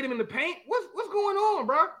Jason Tatum in the paint. What's going on,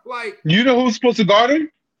 bro? Like, you know who's supposed to guard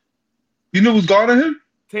him? You know who's guarding him?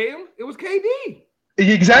 Tatum. It was KD.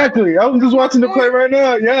 Exactly. I was just watching the play right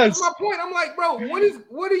now. Yes. That's my point. I'm like, bro,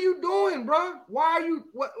 what are you doing, bro? Why are you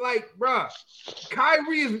bro?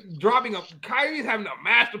 Kyrie is Kyrie is having a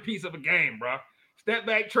masterpiece of a game, bro. Step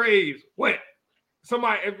back trays. What?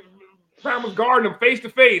 Somebody Brown was guarding him face to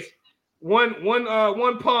face. One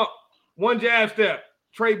pump, one jab step,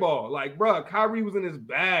 tray ball. Like, bro, Kyrie was in his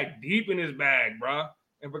bag, deep in his bag, bro.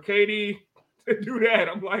 And for KD to do that,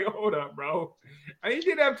 I'm like, hold up, bro. And he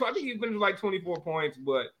did have. I think he finished like 24 points,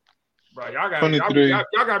 but bro, y'all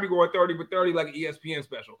gotta be going 30 for 30 like an ESPN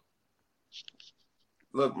special.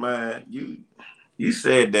 Look, man, you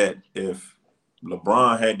said that if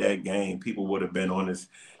LeBron had that game, people would have been on his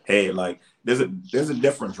head. Like, there's a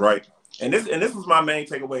difference, right? And this was my main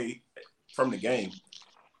takeaway from the game.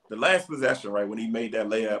 The last possession, right, when he made that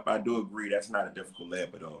layup, I do agree that's not a difficult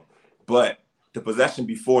layup at all. But the possession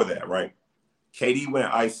before that, right? KD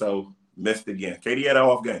went ISO, missed again. KD had an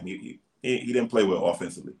off game. He didn't play well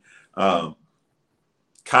offensively.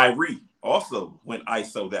 Kyrie also went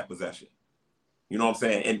ISO that possession. You know what I'm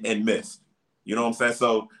saying? And missed. You know what I'm saying?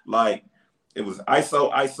 So, like, it was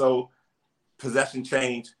ISO, possession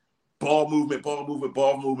change, ball movement,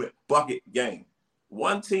 bucket game.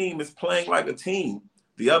 One team is playing like a team.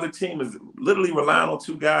 The other team is literally relying on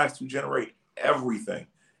two guys to generate everything.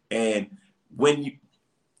 And when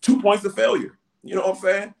 2 points of failure, you know what I'm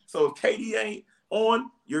saying? So if KD ain't on,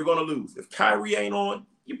 you're going to lose. If Kyrie ain't on,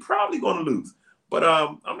 you're probably going to lose. But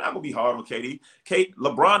I'm not going to be hard on KD.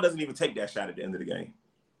 LeBron doesn't even take that shot at the end of the game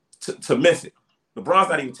to miss it. LeBron's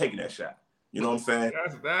not even taking that shot. You know what I'm saying?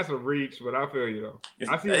 That's a reach, but I feel you, though.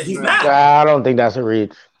 He's not. I don't think that's a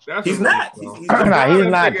reach. He's not. He's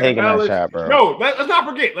not taking that shot, bro. No, let's not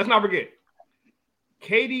forget.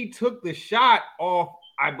 KD took the shot off,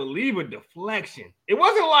 I believe, a deflection. It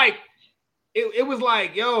wasn't like it was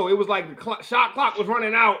like, it was like the shot clock was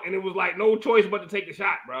running out, and it was like no choice but to take the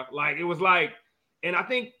shot, bro. Like, it was like, and I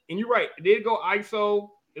think, and you're right, it did go ISO.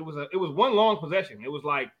 It was one long possession. It was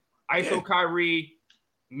like ISO Kyrie.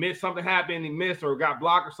 Missed, something happened, he missed or got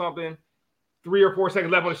blocked or something. 3 or 4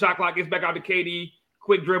 seconds left on the shot clock, gets back out to KD,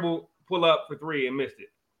 quick dribble, pull up for 3 and missed it.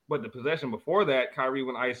 But the possession before that, Kyrie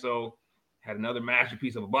went ISO, had another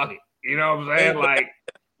masterpiece of a bucket. You know what I'm saying? Like,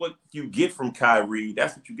 what you get from Kyrie,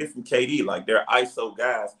 that's what you get from KD. Like, they're ISO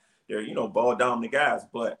guys. They're, ball dominant guys.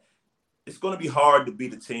 But it's going to be hard to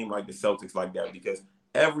beat a team like the Celtics like that because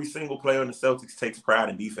every single player in the Celtics takes pride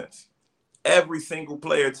in defense. Every single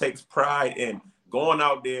player takes pride in going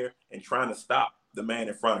out there and trying to stop the man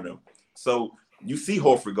in front of them. So you see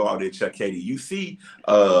Horford go out there, check KD. You see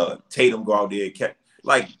Tatum go out there,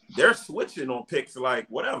 like, they're switching on picks, like,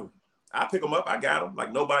 whatever. I pick them up, I got them.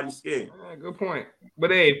 Like, nobody's scared. Yeah, good point.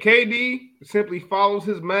 But hey, if KD simply follows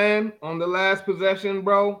his man on the last possession,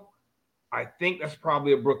 bro, I think that's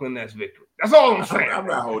probably a Brooklyn Nets victory. That's all I'm saying. I'm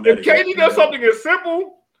not holding if KD does something as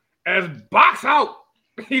simple as box out,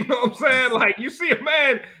 you know what I'm saying? Like, you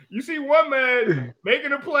see one man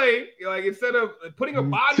making a play, like, instead of putting a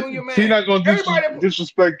body on your man. He's not going to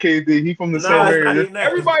disrespect KD. He from the same area.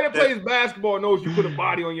 Everybody that plays basketball knows you put a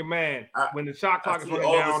body on your man when the shot clock is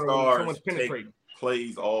running down or when someone's penetrating.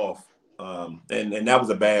 Plays off. And that was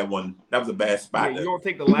a bad one. That was a bad spot. Yeah, you don't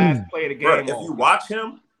take the last play of the game. Bro, if you watch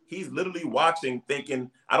him, he's literally watching,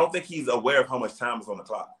 thinking, I don't think he's aware of how much time is on the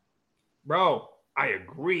clock. Bro, I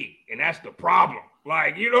agree. And that's the problem.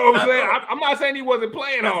 Like, you know what I'm saying? I'm not saying he wasn't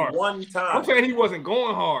playing hard. One time. I'm saying he wasn't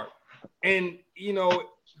going hard. And,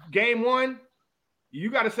 game one,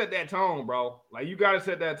 you got to set that tone, bro. Like, you got to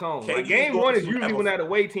set that tone. Like, game one is usually when that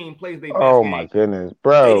away team plays their best game. My goodness.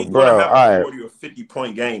 Bro. All right. 40 or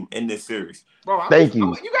 50-point game in this series. Bro, Thank you.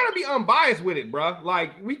 You got to be unbiased with it, bro.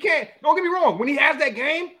 Like, we can't – don't get me wrong. When he has that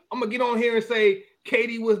game, I'm going to get on here and say –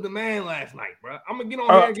 KD was the man last night, bro. I'm gonna get on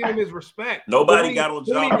here and give him his respect. Nobody got on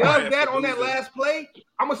Ja Morant. When he does that on that last play,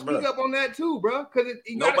 I'm gonna speak up on that too, bro. Because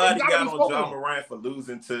nobody got on Ja Morant for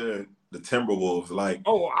losing to the Timberwolves. Like,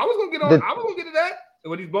 I was gonna get on. I was gonna get to that.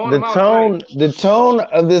 When he's blowing them out. The tone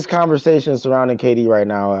of this conversation surrounding KD right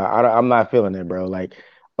now, I'm not feeling it, bro. Like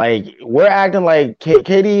we're acting like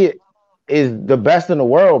KD is the best in the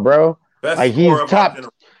world, bro. Like he's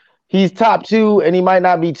top 2, and he might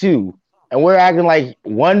not be 2. And we're acting like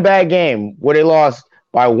one bad game where they lost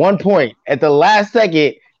by 1 point at the last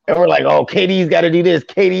second. And we're like, oh, KD's got to do this.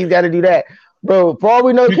 KD's got to do that. bro. For all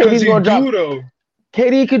we know, KD's gonna drop. Though.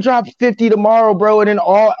 KD could drop 50 tomorrow, bro, and then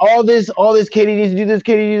all this KD needs to do this.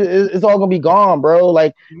 KD it's all gonna be gone, bro.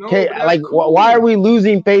 Like, cool. Why are we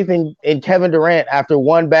losing faith in Kevin Durant after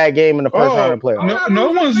one bad game in the first round of playoffs? No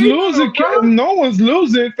one's losing. No one's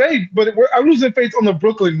losing faith, but I'm losing faith on the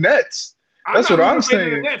Brooklyn Nets. That's what I'm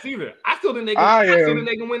saying. The Nets either. I still think they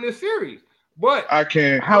can win this series, but I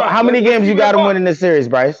can't. How many games you got to win in this series,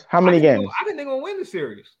 Bryce? How many games? I think they're gonna win the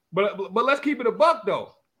series, but let's keep it a buck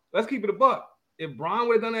though. Let's keep it a buck. If Bron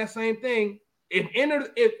would have done that same thing, if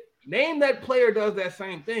name that player does that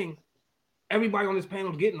same thing, everybody on this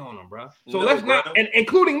panel is getting on him, bro. So let's not, and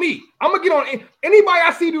including me, I'm gonna get on anybody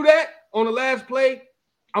I see do that on the last play.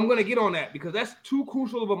 I'm gonna get on that because that's too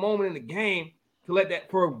crucial of a moment in the game to let that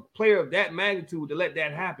for a player of that magnitude to let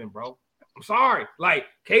that happen, bro. I'm sorry. Like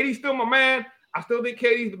KD's still my man. I still think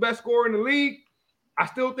KD's the best scorer in the league. I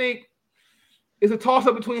still think it's a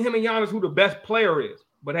toss-up between him and Giannis who the best player is.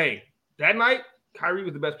 But hey, that night, Kyrie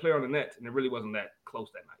was the best player on the Nets, and it really wasn't that close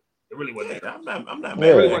that night. It really wasn't. I'm not mad. It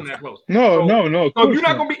really wasn't that close. No. So if you're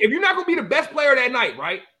not gonna be the best player that night,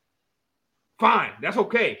 right? Fine, that's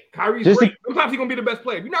okay. Kyrie's great. Sometimes he's gonna be the best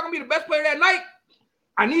player. If you're not gonna be the best player that night,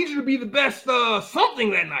 I need you to be the best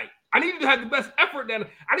something that night. I need you to have the best effort that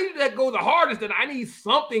I need you to go the hardest that I need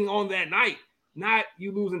something on that night. Not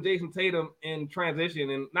you losing Jason Tatum in transition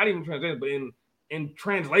and not even transition, but in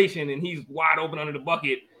translation, and he's wide open under the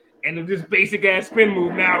bucket. And this basic ass spin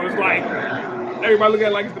move now is like everybody look at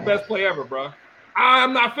it like it's the best play ever, bro.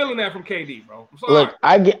 I'm not feeling that from KD, bro. I'm sorry. Look,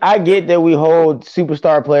 I get that we hold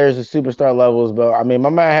superstar players to superstar levels, but I mean,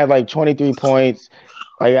 my man had like 23 points.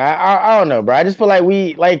 Like I don't know, bro. I just feel like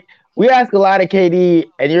we ask a lot of KD,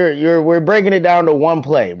 and we're breaking it down to one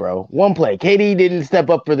play, bro. One play. KD didn't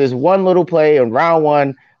step up for this one little play in round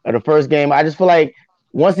one of the first game. I just feel like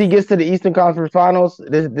once he gets to the Eastern Conference Finals,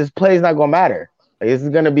 this play is not gonna matter. Like, this is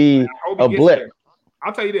gonna be a blip. There.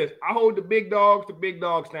 I'll tell you this: I hold the big dogs to big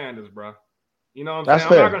dog standards, bro. You know what I'm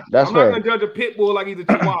saying? I'm not gonna judge a pit bull like he's a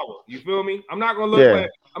chihuahua. You feel me? I'm not gonna look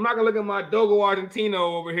at my Dogo Argentino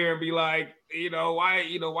over here and be like, why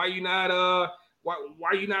you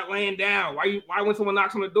not laying down? Why when someone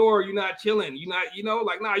knocks on the door, you're not chilling? You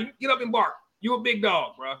get up and bark. You a big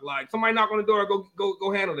dog, bro. Like somebody knock on the door,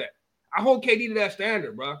 go handle that. I hold KD to that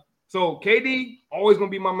standard, bro. So KD always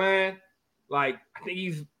gonna be my man. Like I think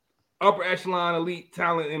he's upper echelon elite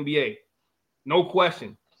talent NBA, no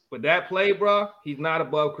question. But that play, bro, he's not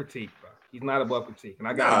above critique, bro. He's not above critique, and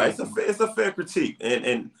I got it's a fair critique,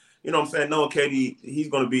 and you know what I'm saying. Knowing KD, he's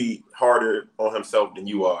gonna be harder on himself than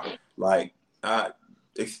you are. Like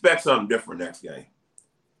expect something different next game.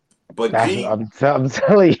 But I'm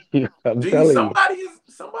telling you,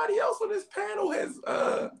 somebody else on this panel has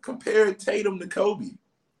compared Tatum to Kobe.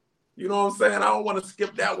 You know what I'm saying? I don't want to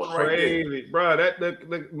skip that one right there. Bro.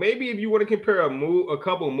 That maybe if you want to compare a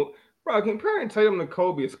couple moves, bro, comparing Tatum to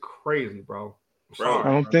Kobe is crazy, bro. I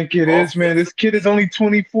don't think it is, man. This kid is only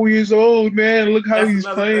 24 years old, man. Look how he's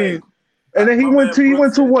playing. And then he went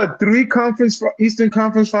to what, 3 Eastern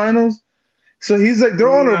Conference Finals? So he's like, they're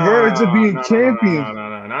on the verge of being champions.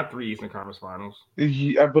 No, not 3 Eastern Conference Finals.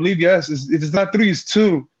 I believe, yes. It's not 3, it's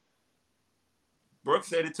 2. Brooks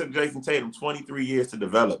said it took Jason Tatum 23 years to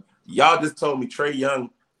develop. Y'all just told me Trae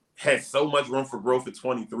Young had so much room for growth at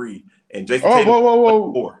 23, and Jason Tatum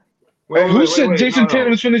whoa. 24. Who said Jason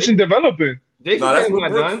Tatum is finishing developing? Jason Tatum's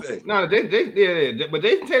not done. But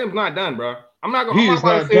Jason Tatum's not done, bro. I'm not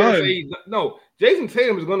gonna say no. Jason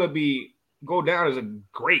Tatum is gonna go down as a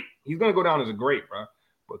great. He's gonna go down as a great, bro.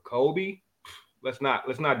 But Kobe, let's not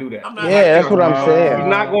do that. That's what I'm saying. He's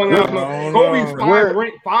not going out. Kobe's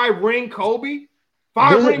 5 ring Kobe.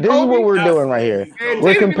 5 ring Kobe. This is what we're doing right here.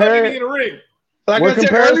 We're comparing. Like I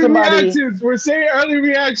said, early reactions. We're saying early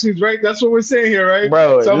reactions, right? That's what we're saying here, right?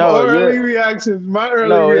 Bro, early reactions. My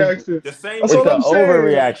early reaction. The same. It's an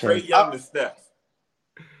overreaction.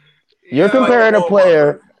 You're comparing a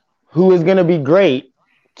player who is going to be great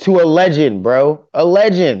to a legend, bro. A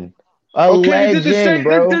legend. Legend,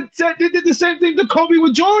 bro. They did the same thing to Kobe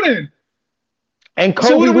with Jordan. And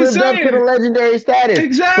Kobe lived up to the legendary status.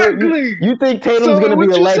 Exactly. So you think Tatum's going to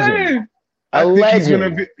be a legend? A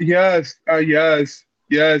legend. Yes.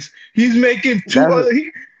 He's making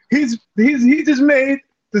he just made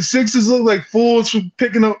the Sixers look like fools for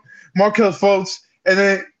picking up Markelle Fultz, and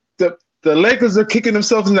then the Lakers are kicking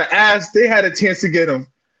themselves in the ass. They had a chance to get him.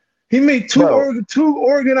 He made two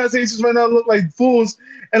organizations right now look like fools.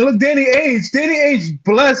 And look, Danny Ainge. Danny Ainge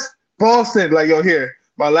blessed Boston. Like, yo, here,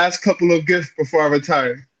 my last couple of gifts before I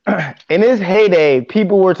retire. In his heyday,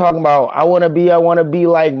 people were talking about, I want to be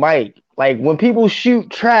like Mike. Like, when people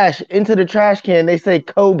shoot trash into the trash can, they say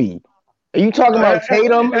Kobe. Are you talking about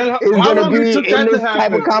Tatum is going to be in this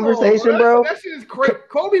type of conversation, bro? That shit is crazy.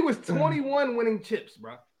 Kobe was 21 winning chips,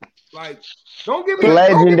 bro. Like, don't give me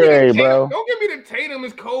legendary, bro. Don't give me the Tatum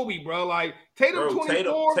is Kobe, bro. Like Tatum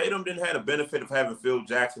 24. Tatum didn't have the benefit of having Phil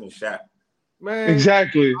Jackson and Shaq. Man,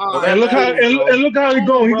 exactly. And look how he's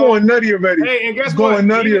going. He's going nutty already. Hey, and guess he's what? Going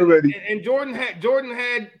nutty already. And Jordan had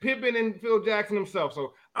Pippen and Phil Jackson himself.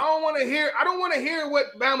 So I don't want to hear what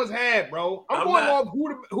Bama's had, bro. I'm going off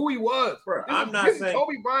who he was, bro. This is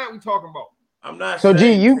Kobe Bryant we talking about. I'm not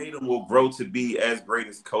saying Tatum will grow to be as great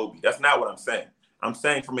as Kobe. That's not what I'm saying. I'm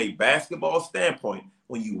saying from a basketball standpoint,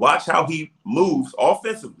 when you watch how he moves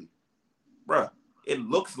offensively, bro, it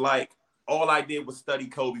looks like all I did was study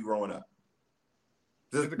Kobe growing up.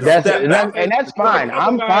 That's fine.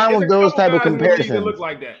 I'm fine with those type of comparisons. Look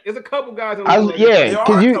like that. There's a couple guys in the league.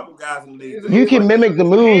 Because you can mimic the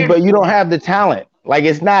moves, but you don't have the talent. Like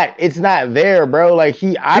it's not there, bro. Like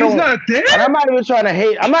he's not there. And I'm not even trying to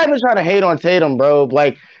hate on Tatum, bro.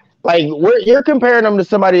 Like you're comparing him to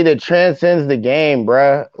somebody that transcends the game,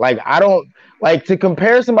 bro. Like I don't like to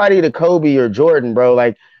compare somebody to Kobe or Jordan, bro.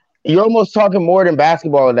 Like you're almost talking more than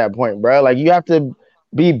basketball at that point, bro. Like you have to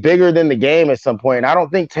be bigger than the game at some point. I don't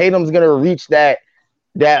think Tatum's gonna reach that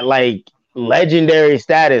like legendary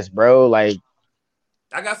status, bro. Like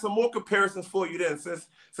I got some more comparisons for you then,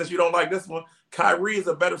 since you don't like this one. Kyrie is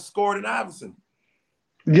a better scorer than Iverson.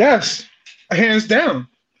 Yes, hands down.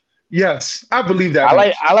 Yes, I believe that.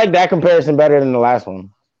 I like that comparison better than the last one.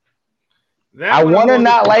 I want to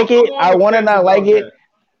not like it.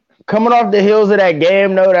 Coming off the heels of that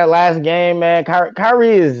game, that last game, man.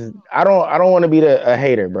 Kyrie is. I don't want to be a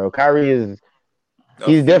hater, bro. Kyrie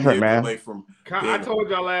he's different, man. I told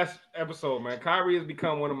y'all last episode, man. Kyrie has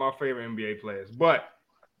become one of my favorite NBA players, but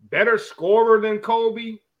better scorer than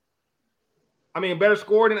Kobe. I mean, better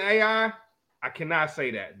scorer than AI. I cannot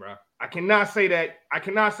say that, bro. I cannot say that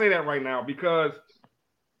right now because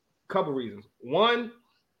a couple reasons. One,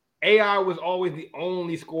 AI was always the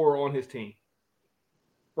only scorer on his team.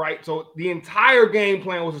 Right? So the entire game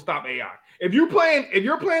plan was to stop AI. If you're playing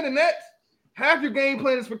the Nets, half your game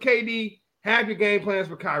plan is for KD, half your game plan is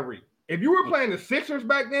for Kyrie. If you were playing the Sixers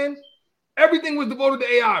back then, everything was devoted to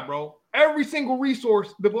AI, bro. Every single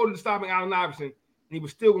resource devoted to stopping Allen Iverson, and he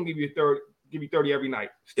was still gonna give you 30 every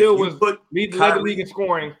night. Still was lead the league in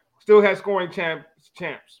scoring. Still had scoring champs.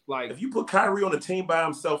 Like if you put Kyrie on the team by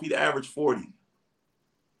himself, he'd average 40.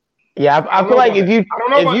 Yeah, I feel like if you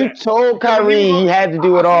told Kyrie he had to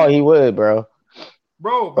do it all, he would, bro.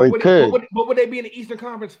 But would they be in the Eastern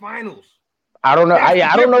Conference Finals? I don't know.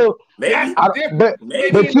 I don't know. But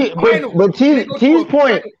T's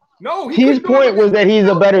point. No, T's point was that he's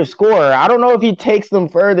a better scorer. I don't know if he takes them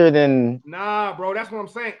further than. Nah, bro, that's what I'm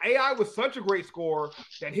saying. AI was such a great scorer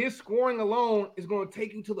that his scoring alone is going to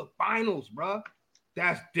take you to the finals, bro.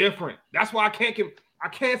 That's different. That's why I can't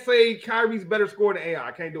say Kyrie's better scorer than AI.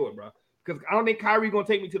 I can't do it, bro, because I don't think Kyrie's going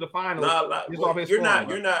to take me to the finals. You're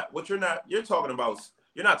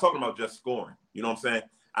not talking about just scoring. You know what I'm saying?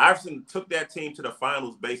 Iverson took that team to the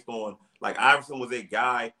finals based on Iverson was a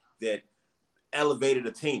guy that elevated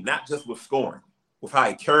a team, not just with scoring, with how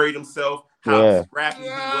he carried himself, how scrappy he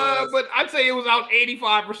was. But I'd say it was out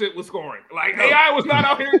 85% with scoring. AI was not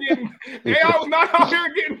out here getting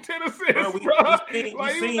 10 assists. We've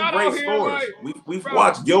seen great scores. We've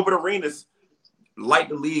watched Gilbert Arenas light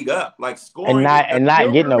the league up, scoring and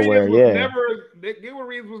not get nowhere. Gilbert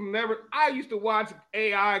Arenas was never. I used to watch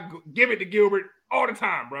AI give it to Gilbert all the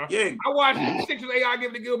time, bro. Yeah. I watched Sixers AI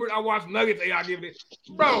give it to Gilbert. I watched Nuggets AI give it.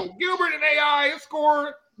 Bro, Gilbert and AI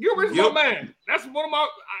scorer. Gilbert's my man. That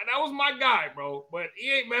was my guy, bro. But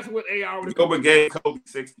he ain't messing with AI. Gilbert gave Kobe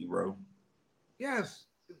 60, bro. Yes,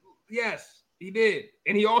 he did.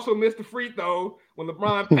 And he also missed the free throw when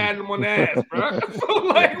LeBron patted him on the ass, bro.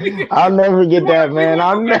 So, I'll never get that, man.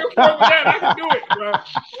 I can do it, bro.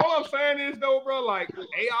 All I'm saying is, though, bro, AI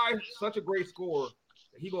is such a great scorer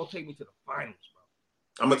that he gonna take me to the finals, bro.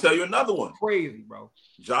 I'm gonna tell you another one. Crazy, bro.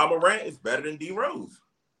 Ja Morant is better than D Rose.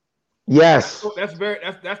 Yes. That's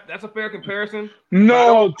a fair comparison.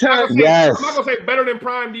 No, yes. I'm not gonna say better than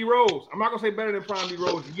Prime D Rose. I'm not gonna say better than Prime D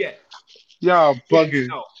Rose yet. Y'all bugging.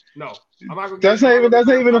 No. I'm not gonna that's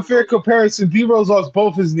not even a fair comparison. D Rose lost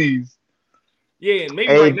both his knees. Yeah, and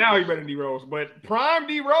maybe right now he's better than D Rose, but Prime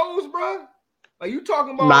D Rose, bro. You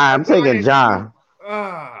talking about? Nah, I'm taking John.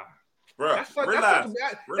 Bro, that's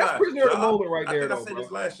prisoner of the moment right there. I said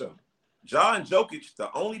this last show. Ja and Jokic,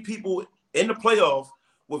 the only people in the playoffs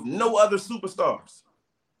with no other superstars,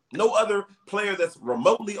 no other player that's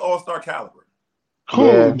remotely all-star caliber.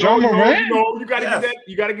 Cool, Ja Morant. You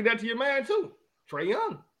gotta get that to your man too, Trae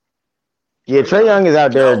Young. Yeah, Trae Young is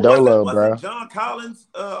out there dolo, bro. Wasn't John Collins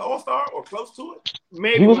All-Star or close to it?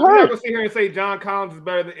 Maybe he was hurt. We're not gonna sit here and say John Collins is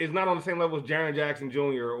better than, is not on the same level as Jaren Jackson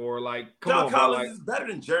Jr. or like John Collins is better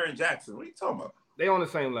than Jaren Jackson. What are you talking about? They on the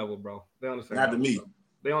same level, bro. They on the same. Not to me. Bro.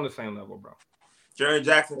 They on the same level, bro. Jaren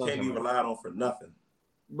Jackson can't be relied on for nothing.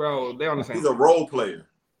 Bro, they on the same. He's a role player.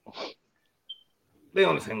 They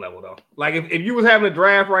on the same level though. Like if you was having a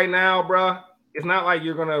draft right now, bro, it's not like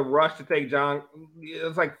you're gonna rush to take John.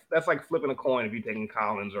 It's like that's like flipping a coin if you're taking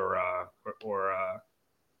Collins or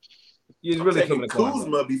you're really flipping a coin.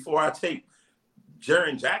 Kuzma before I take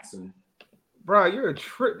Jaren Jackson. Bro, you're a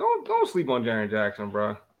trick. Don't sleep on Jaren Jackson,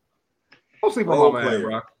 bro. Don't sleep on my man,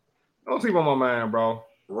 bro. Don't sleep on my man, bro.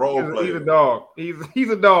 He's a dog. He's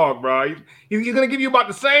a dog, bro. He's gonna give you about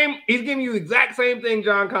the same. He's giving you the exact same thing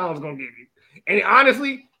John Collins is gonna give you. And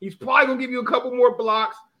honestly, he's probably gonna give you a couple more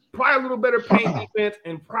blocks, probably a little better paint defense,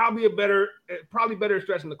 and probably better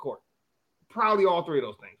stretch in the court. Probably all three of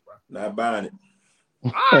those things, bro. Not buying it.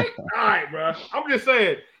 All right, bro. I'm just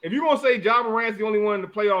saying, if you're gonna say Ja Morant's the only one in the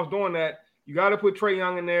playoffs doing that, you got to put Trae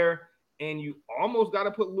Young in there, and you almost got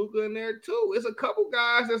to put Luka in there too. It's a couple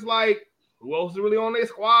guys that's like, who else is really on their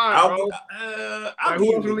squad, bro?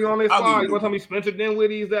 Who else is really on their squad? You want to tell me Spencer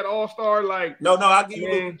Dinwiddie's that all-star? Like, no, I'll give you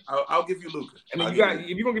Luka. I'll give you Luka. And then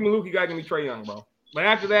if you're gonna give me Luka, you gotta give me Trae Young, bro. But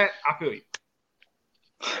after that, I feel you.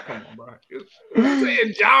 Come on, bro. I'm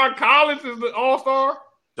saying John Collins is the all-star.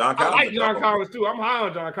 John Collins. I like John Collins too. I'm high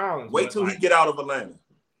on John Collins. Wait till he get out of Atlanta.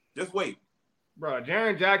 Just wait. Bro,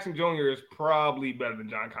 Jaren Jackson Jr. is probably better than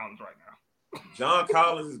John Collins right now. John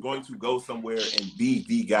Collins is going to go somewhere and be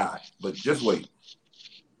the guy, but just wait.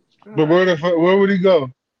 But where would he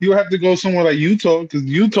go? He would have to go somewhere like Utah, because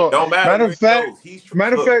Utah. Don't matter.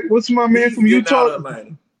 Matter of fact, what's my man from Utah?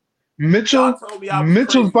 Mitchell.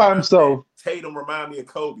 Mitchell's by himself. Tatum remind me of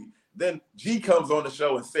Kobe. Then G comes on the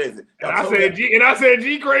show and says it. And I said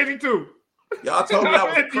G crazy too. Y'all told me I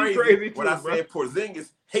was crazy when I said Porzingis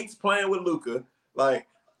hates playing with Luka. Like,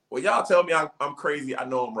 well, y'all tell me I'm crazy. I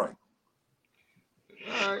know I'm right.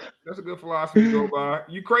 All right, that's a good philosophy to go by.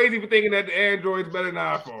 You crazy for thinking that the Android's better than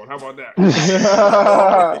iPhone. How about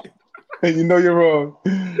that? You know you're wrong.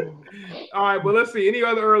 All right, but let's see. Any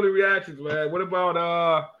other early reactions, man? What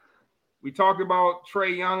about we talked about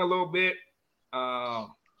Trae Young a little bit.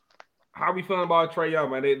 How are we feeling about Trae Young,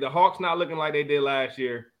 man? The Hawks not looking like they did last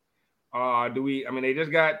year. They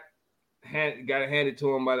just got it handed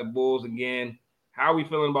to them by the Bulls again. How are we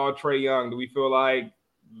feeling about Trae Young? Do we feel like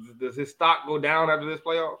does his stock go down after this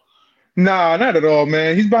playoff? Nah, not at all,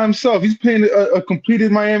 man. He's by himself. He's playing a completed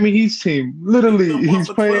Miami Heat team. Literally, he's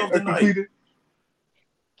playing a completed.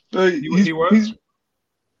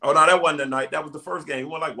 Oh no, that wasn't the night. That was the first game. He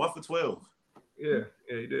went like 1 for 12. Yeah,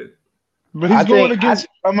 he did. But he's going against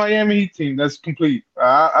a Miami Heat team that's complete.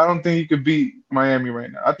 I don't think he could beat Miami right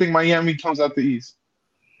now. I think Miami comes out the East.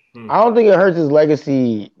 I don't think it hurts his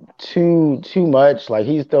legacy too much. Like,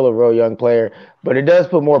 he's still a real young player, but it does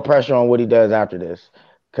put more pressure on what he does after this.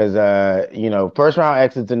 Because first round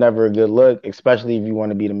exits are never a good look, especially if you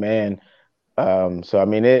want to be the man. I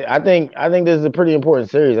think this is a pretty important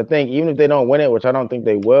series. I think even if they don't win it, which I don't think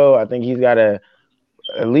they will, I think he's got to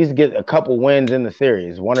at least get a couple wins in the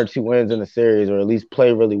series, 1 or 2 wins in the series, or at least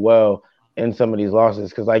play really well in some of these losses.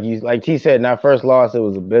 Because like T said, in that first loss, it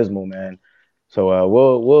was abysmal, man. So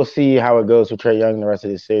we'll see how it goes for Trae Young in the rest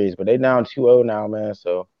of this series. But they down 2-0 now, man.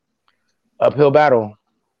 So uphill battle.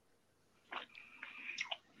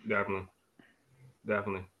 Definitely.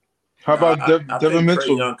 How about Devin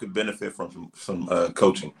Mitchell? Trae Young could benefit from some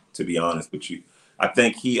coaching, to be honest with you. I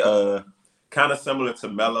think he kind of similar to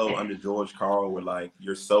Melo under George Karl, where like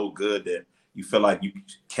you're so good that you feel like you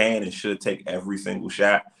can and should take every single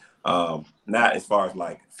shot. Not as far as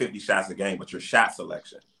like 50 shots a game, but your shot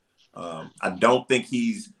selection. I don't think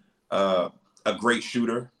he's a great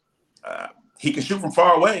shooter. He can shoot from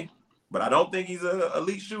far away, but I don't think he's an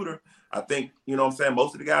elite shooter. I think, you know what I'm saying,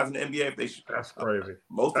 most of the guys in the NBA, if they shoot. That's crazy.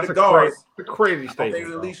 Most of the guards. It's a crazy statement. I think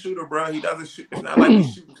he's an elite shooter, bro. He doesn't shoot. It's not like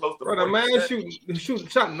he's shooting close to 40%. Bro, the man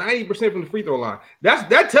shot 90% from the free throw line.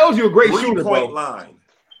 That tells you a great shooter, bro. 3-point line.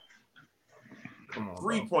 Come on,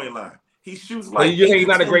 3-point line. He shoots like. You're saying he's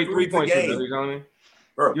not a great 3-point shooter, you know what I mean?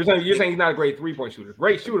 Bro, you're saying he's not a great 3-point shooter.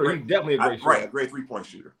 Great shooter. He's definitely a great shooter. Right, a great 3-point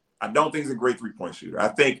shooter. I don't think he's a great 3-point shooter. I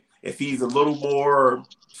think if he's a little more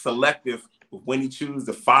selective when he chooses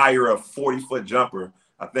to fire a 40-foot jumper,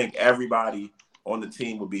 I think everybody on the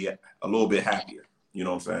team would be a little bit happier. You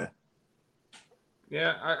know what I'm saying?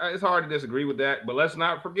 Yeah, it's hard to disagree with that. But let's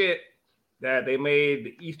not forget that they made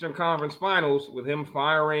the Eastern Conference Finals with him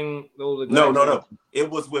firing those. No.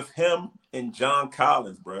 It was with him and John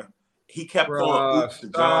Collins, bro. he kept calling oops to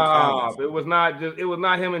John Collins. It was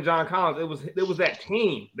not him and John Collins. It was that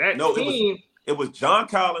team. It was John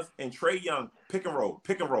Collins and Trae Young. Pick and roll.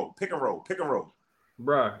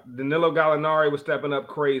 Bruh, Danilo Gallinari was stepping up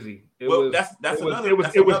crazy. It was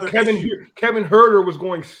Kevin Huerter was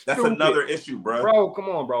going stupid. That's another issue, bro. Bro, come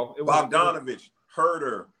on, bro. Bogdanovich,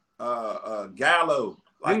 Huerter, Gallo.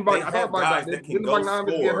 Like, they have guys that can go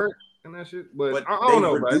score. And that shit, but I don't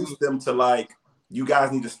know, reduced them to like, you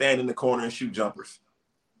guys need to stand in the corner and shoot jumpers.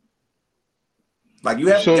 Like, you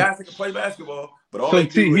have guys that can play basketball, but all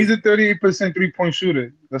he's a 38% 3-point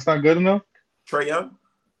shooter. That's not good enough? Trae Young?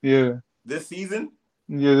 Yeah. This season?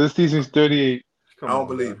 Yeah, this season's 38. I don't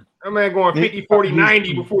believe it. That man going 50, 40,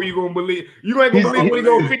 90 before you gonna believe. You ain't gonna believe when he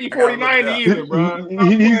go 50, 40, 90 either, bro.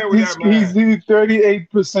 He's a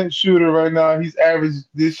 38% shooter right now. He's averaged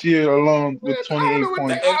this year alone with 28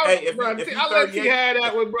 points. If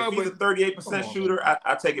he's a 38% shooter,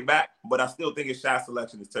 I take it back, but I still think his shot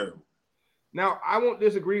selection is terrible. Now, I won't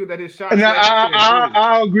disagree with that. His shot selection.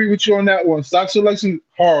 I'll agree with you on that one. Shot selection,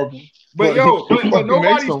 horrible. But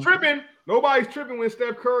nobody's tripping. Nobody's tripping when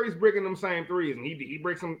Steph Curry's breaking them same threes, and he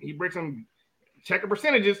breaks them. Check the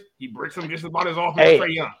percentages. He breaks them just about as often as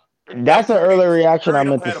Trae Young. That's an early reaction I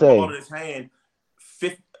meant to say. Ball in his hand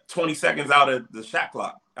 20 seconds out of the shot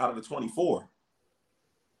clock, out of the 24.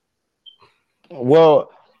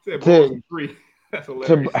 Well, to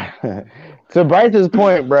Bryce's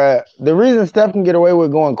point, bro, the reason Steph can get away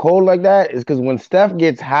with going cold like that is because when Steph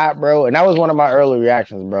gets hot, bro, and that was one of my early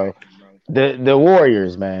reactions, bro. The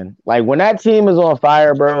Warriors, man. Like, when that team is on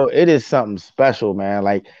fire, bro, it is something special, man.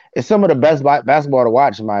 Like, it's some of the best basketball to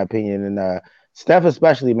watch, in my opinion. And Steph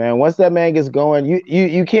especially, man. Once that man gets going,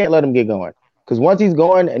 you can't let him get going. Because once he's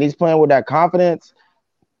going and he's playing with that confidence,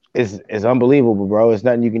 it's unbelievable, bro. It's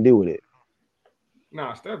nothing you can do with it.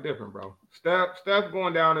 Nah, Steph different, bro. Steph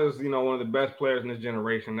going down as, one of the best players in this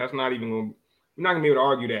generation. That's not even going to – you're not going to be able to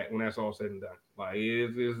argue that when that's all said and done. Like,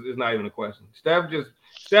 it's not even a question. Steph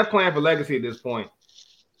playing for legacy at this point.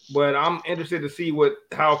 But I'm interested to see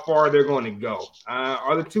how far they're going to go.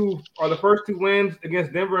 Are the first two wins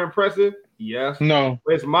against Denver impressive? Yes. No.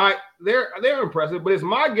 But they're impressive, but it's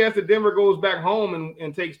my guess that Denver goes back home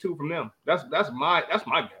and takes two from them. That's my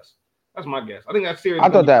guess. That's my guess. I think that series is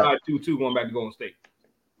 2-2 going back to Golden State.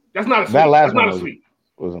 That's not a sweep. That's not a sweep.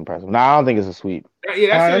 Was impressive. No, I don't think it's a sweep.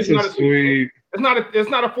 Yeah, that's not a sweep. It's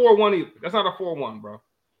not a 4-1 either. That's not a 4-1, bro.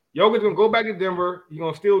 Jokic's gonna go back to Denver. He's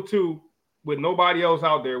gonna steal two with nobody else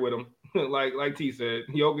out there with him. like T said,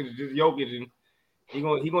 Jokic is just Jokic, and he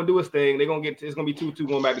gonna do his thing. It's gonna be 2-2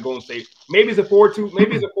 going back to Golden State. Maybe it's a 4-2.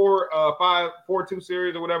 Maybe it's a 4-2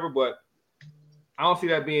 series or whatever. But I don't see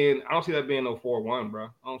that being no 4-1, bro. I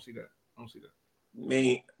don't see that. I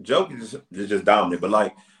mean, Jokic is just dominant, but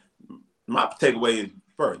like my takeaway is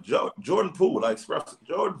first, Jordan Poole.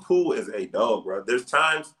 Jordan Poole is a dog, bro. There's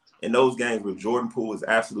times in those games where Jordan Poole is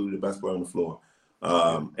absolutely the best player on the floor.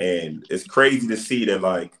 And it's crazy to see that,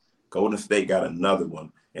 like, Golden State got another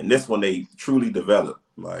one. And this one they truly developed.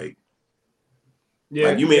 Like,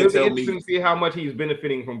 you may tell me to see how much he's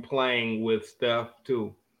benefiting from playing with Steph,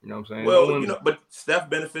 too. You know what I'm saying? Well, but Steph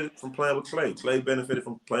benefited from playing with Klay. Klay benefited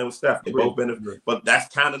from playing with Steph. They both benefited. But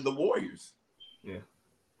that's kind of the Warriors. Yeah.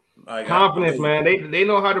 Like, confidence, man. They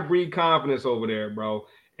know how to breed confidence over there, bro.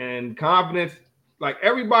 And confidence, like,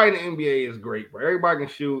 everybody in the NBA is great, bro. Everybody can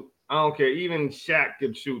shoot. I don't care. Even Shaq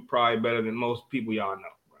could shoot probably better than most people y'all know,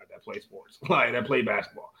 right, that play sports, like that play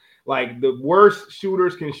basketball. Like, the worst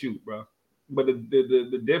shooters can shoot, bro. But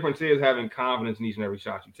the difference is having confidence in each and every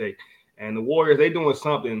shot you take. And the Warriors, they doing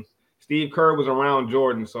something. Steve Kerr was around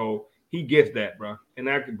Jordan, so he gets that, bro. And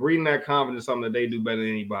that breeding that confidence is something that they do better than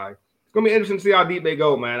anybody. It's gonna be interesting to see how deep they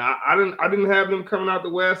go, man. I didn't have them coming out the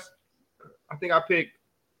West. I think I picked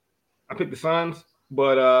the Suns,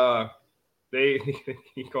 but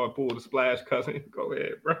he called Poole the splash cousin. Go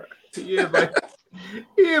ahead, bro. He is like the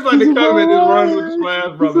cousin that just runs with the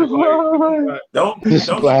splash brother. Like, don't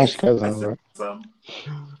splash cousin, bro.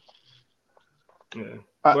 Yeah.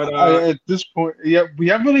 But at this point, yeah,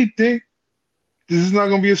 we really think this is not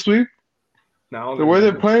going to be a sweep. No, the way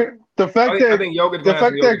they're playing, the fact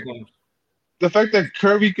that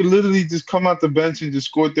Curry could literally just come out the bench and just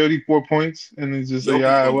score 34 points and then just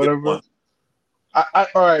say, whatever. All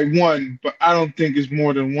right, one, but I don't think it's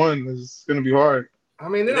more than one. It's going to be hard. I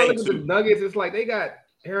mean, then I look at the Nuggets. It's like they got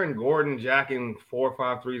Aaron Gordon jacking 4 or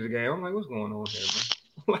 5 threes a game. I'm like, what's going on here, man?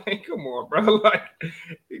 Like, come on, bro. Like,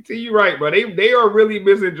 you're right, bro. They are really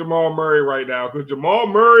missing Jamal Murray right now because Jamal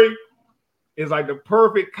Murray is like the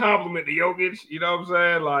perfect complement to Jokic. You know what I'm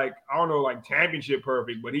saying? Like, I don't know, like championship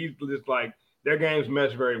perfect, but he's just like their games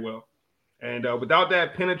mesh very well. And without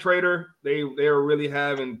that penetrator, they are really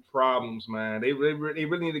having problems, man. They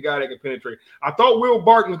really need a guy that can penetrate. I thought Will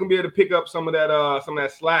Barton was gonna be able to pick up some of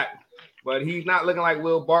that slack, but he's not looking like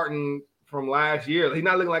Will Barton from last year. He's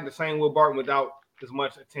not looking like the same Will Barton without as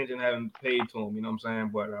much attention having paid to him. You know what I'm saying?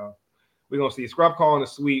 But we're gonna see Scruff calling a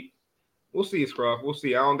sweep. We'll see, Scruff. We'll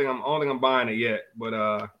see. I don't think I'm buying it yet.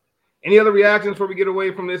 But any other reactions before we get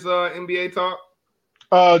away from this NBA talk?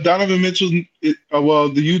 Donovan Mitchell,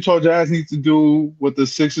 the Utah Jazz need to do what the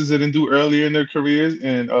Sixers didn't do earlier in their careers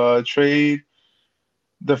and trade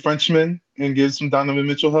the Frenchman and give some Donovan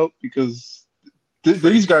Mitchell help because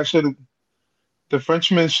these guys should. The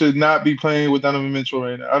Frenchman should not be playing with Donovan Mitchell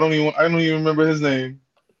right now. I don't even remember his name.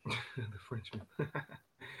 The Frenchman.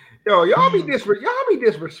 Yo, y'all be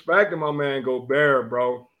disrespecting my man Gobert,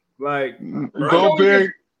 bro. Like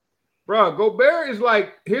Gobert, bro. Gobert is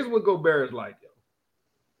like. Here's what Gobert is like.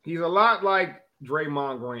 He's a lot like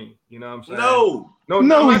Draymond Green. You know what I'm saying?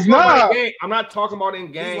 No, he's not. I'm not talking about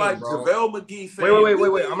in game. He's like bro. JaVale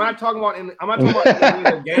McGee. Wait. I'm not talking about in the game. I'm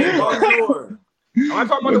not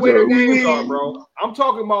talking about the way the games are, bro. I'm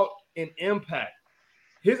talking about an impact.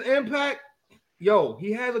 His impact,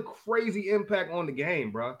 he has a crazy impact on the game,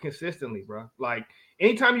 bro. Consistently, bro. Like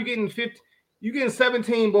anytime you're getting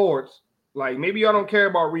 17 boards. Like maybe y'all don't care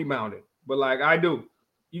about rebounding, but like I do.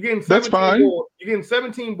 You're getting 17 boards. You're getting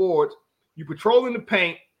 17 boards. You patrolling the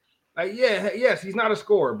paint. Like, yes, he's not a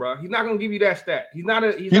scorer, bro. He's not gonna give you that stat. He's not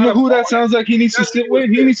a. You know who that sounds like? He needs to sit with.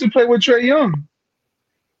 He needs to play with Trae Young.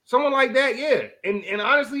 Someone like that, yeah. And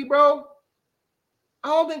honestly, bro, I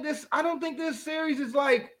don't think this series is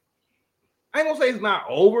like. I ain't gonna say it's not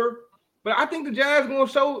over, but I think the Jazz they're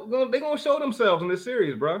gonna show themselves in this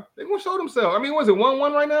series, bro. They're gonna show themselves. I mean, was it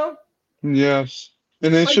 1-1 right now? Yes.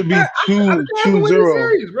 And it should be 2-0.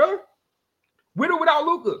 Series, bro. With or without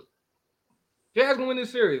Luka. Jazz gonna win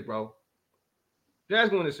this series, bro. Jazz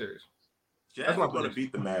gonna win this series. Jazz is gonna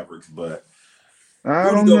beat the Mavericks, but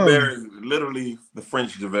I don't know. Gobert is literally the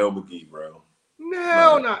French JaVale McGee, bro.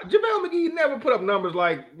 No, not JaVale McGee never put up numbers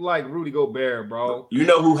like Rudy Gobert, bro. You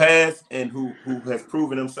know who has and who has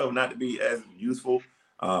proven himself not to be as useful?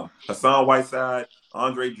 Hassan Whiteside,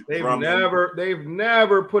 Andre Drummond. They've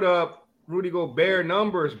never put up Rudy Gobert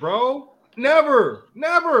numbers, bro. Never.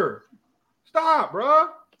 Stop, bro.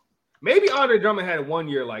 Maybe Andre Drummond had 1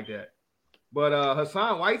 year like that, but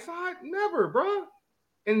Hassan Whiteside, never, bro.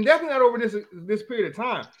 And definitely not over this period of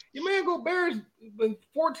time. Your man Gobert's been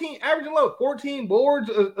 14 boards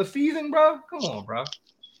a season, bro. Come on, bro.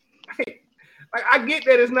 I get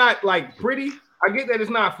that it's not like pretty. I get that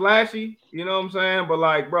it's not flashy. You know what I'm saying? But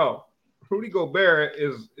like, bro, Rudy Gobert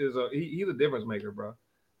he's a difference maker, bro.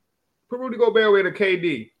 Put Rudy Gobert with a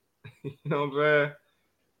KD. You know what I'm saying?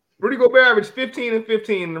 Rudy Gobert averaged 15 and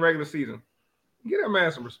 15 in the regular season. Get that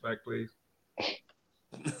man some respect, please.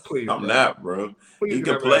 Please. I'm not, bro. Please, he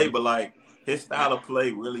can play, but like his style of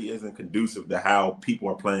play really isn't conducive to how people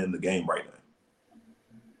are playing the game right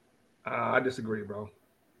now. I disagree, bro.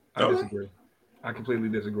 I disagree. I completely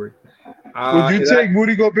disagree. Would you take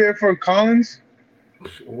Rudy Gobert for Collins?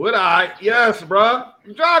 Would I? Yes, bro.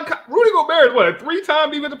 Rudy Gobert is what, a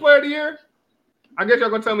 3-time defensive player of the year? I guess y'all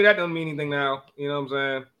gonna tell me that doesn't mean anything now. You know what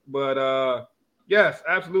I'm saying? But yes,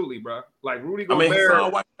 absolutely, bro. Like Rudy Gobert. I mean,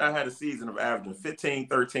 Hassan Whiteside had a season of averaging 15,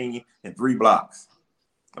 13, and 3 blocks.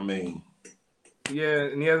 I mean, yeah,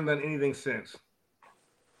 and he hasn't done anything since.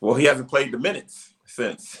 Well, he hasn't played the minutes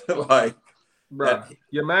since. Like, bro,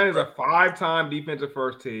 your man is a 5-time defensive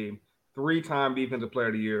first team, 3-time defensive player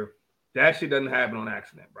of the year. That shit doesn't happen on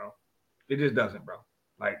accident, bro. It just doesn't, bro.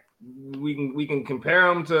 Like we can compare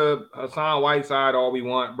him to Hassan Whiteside all we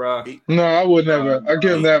want, bro. No, I would never. I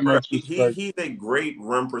give him that much. He's a great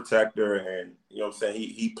rim protector, and you know what I'm saying.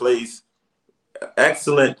 He plays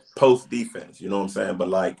excellent post defense. You know what I'm saying. But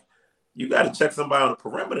like, you got to check somebody on the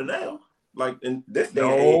perimeter now. Like in this day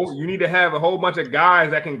and age, you need to have a whole bunch of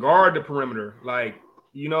guys that can guard the perimeter. Like,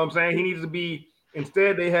 you know what I'm saying. He needs to be.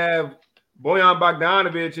 Instead, they have Bojan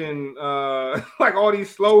Bogdanovic and like all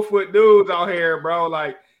these slow foot dudes out here, bro.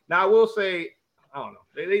 Like, now I will say, I don't know.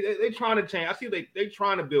 They trying to change. I see they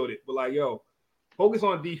trying to build it, but like, yo, focus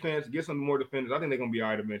on defense, get some more defenders. I think they're gonna be all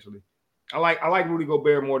right eventually. I like Rudy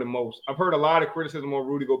Gobert more than most. I've heard a lot of criticism on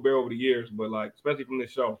Rudy Gobert over the years, but like, especially from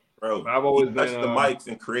this show. Bro, I've always been the mics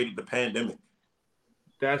and created the pandemic.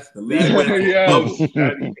 That's the league went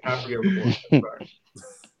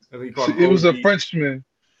It was a Frenchman.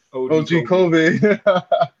 OG COVID.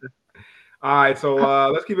 All right, so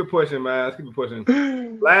let's keep it pushing, man. Let's keep it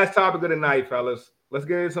pushing. Last topic of the night, fellas. Let's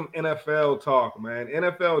get into some NFL talk, man.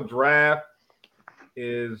 NFL draft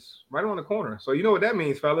is right around the corner. So you know what that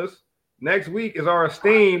means, fellas. Next week is our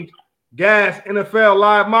esteemed Gas NFL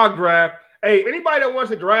live mock draft. Hey, anybody that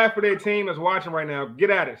wants to draft for their team that's watching right now, get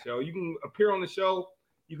at us, yo. You can appear on the show.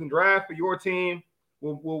 You can draft for your team.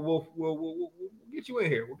 We'll get you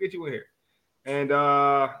in here. We'll get you in here. And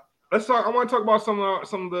let's talk. I want to talk about some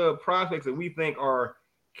of the prospects that we think are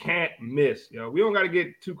can't miss. You know, we don't got to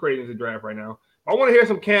get too crazy into the draft right now. I want to hear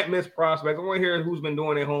some can't miss prospects. I want to hear who's been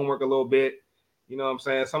doing their homework a little bit. You know what I'm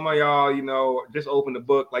saying? Some of y'all, you know, just open the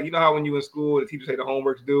book. Like, you know how when you in school, the teacher say the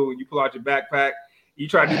homework's due, and you pull out your backpack, you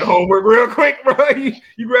try to do the homework real quick, bro. You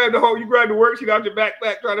grab the worksheet out your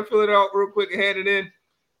backpack, try to fill it out real quick and hand it in.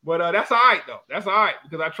 But that's all right though. That's all right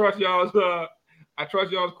because I trust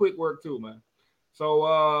y'all's quick work too, man.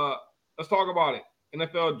 So let's talk about it.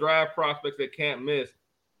 NFL draft prospects that can't miss.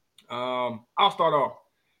 I'll start off.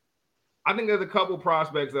 I think there's a couple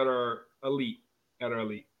prospects that are elite.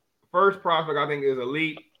 First prospect I think is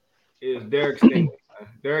elite is Derek Stingley.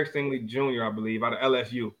 Derek Stingley Jr., I believe, out of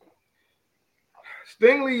LSU.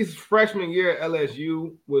 Stingley's freshman year at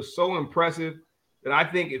LSU was so impressive that I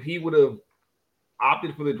think if he would have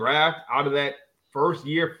opted for the draft out of that first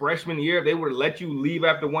year, freshman year, if they would have let you leave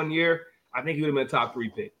after 1 year, I think he would have been a top 3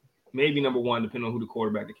 pick. Maybe number 1, depending on who the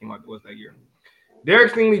quarterback that came out was that year.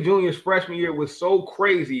 Derek Stingley Jr.'s freshman year was so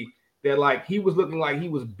crazy that, like, he was looking like he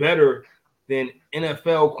was better than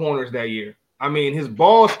NFL corners that year. I mean, his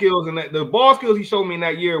ball skills and the ball skills he showed me in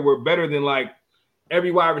that year were better than, like,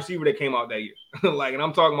 every wide receiver that came out that year. Like, and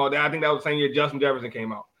I'm talking about that. I think that was the same year Justin Jefferson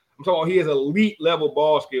came out. I'm talking about he has elite level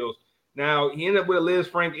ball skills. Now, he ended up with a Liz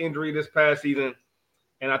Frank injury this past season,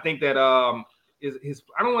 and I think that his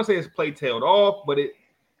I don't want to say his play tailed off, but it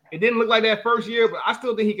didn't look like that first year, but I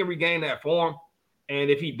still think he can regain that form. And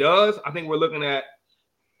if he does, I think we're looking at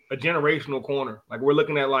a generational corner. Like, we're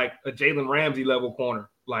looking at, like, a Jalen Ramsey level corner.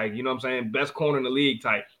 Like, you know what I'm saying? Best corner in the league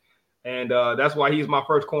type. And that's why he's my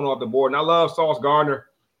first corner off the board. And I love Sauce Gardner,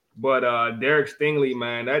 but Derek Stingley,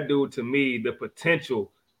 man, that dude, to me, the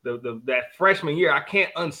potential, that freshman year, I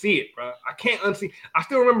can't unsee it, bro. I can't unsee. I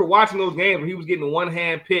still remember watching those games where he was getting the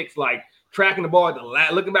one-hand picks, like tracking the ball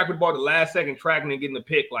at looking back with the ball at the last second, tracking and getting the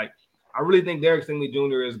pick. Like, I really think Derek Stingley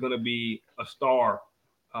Jr. is going to be a star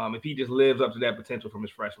if he just lives up to that potential from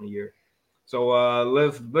his freshman year. So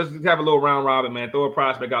let's just have a little round robin, man. Throw a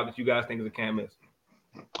prospect out that you guys think is a can't miss.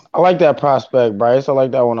 I like that prospect, Bryce. I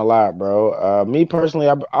like that one a lot, bro. Me personally,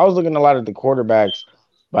 I was looking a lot at the quarterbacks,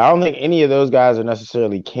 but I don't think any of those guys are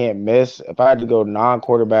necessarily can't miss. If I had to go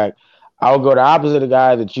non-quarterback, I would go the opposite of the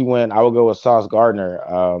guy that you went. I would go with Sauce Gardner.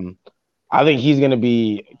 I think he's going to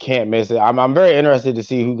be can't miss it. I'm very interested to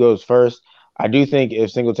see who goes first. I do think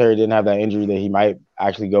if Singletary didn't have that injury, that he might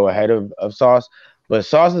actually go ahead of Sauce. But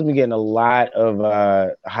Sauce has been getting a lot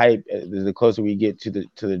of hype the closer we get to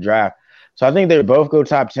the draft. So I think they both go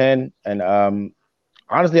top 10. And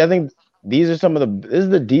honestly, I think this is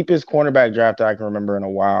the deepest cornerback draft that I can remember in a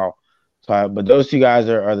while. So, but those two guys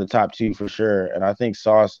are the top 2 for sure. And I think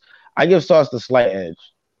I give Sauce the slight edge.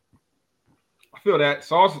 I feel that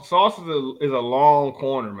Sauce is a long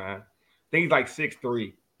corner, man. I think he's like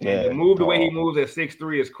 6'3". Yeah, the way he moves at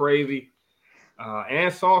 6'3" is crazy.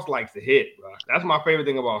 And Sauce likes to hit, bro. That's my favorite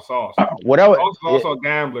thing about Sauce. Sauce is also a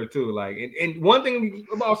gambler too. Like, and one thing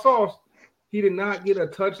about Sauce, he did not get a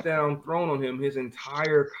touchdown thrown on him his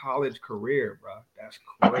entire college career, bro. That's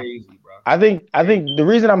crazy, bro. I think the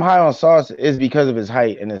reason I'm high on Sauce is because of his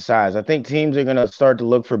height and his size. I think teams are gonna start to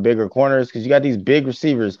look for bigger corners because you got these big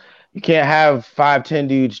receivers. You can't have 5'10"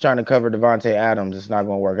 dudes trying to cover Devontae Adams. It's not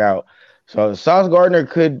gonna work out. So Sauce Gardner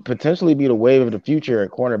could potentially be the wave of the future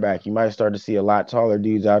at cornerback. You might start to see a lot taller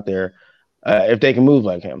dudes out there if they can move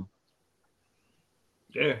like him.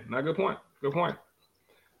 Yeah, not good point. Good point.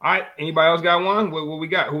 All right, anybody else got one? What we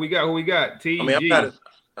got? Who we got? TG.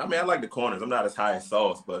 I like the corners. I'm not as high as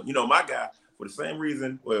Sauce, but you know, my guy, for the same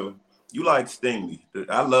reason, well, you like Stingley.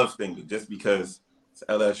 I love Stingley just because it's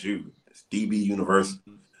LSU. It's DB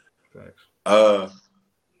University. Thanks.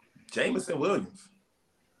 Jameson Williams.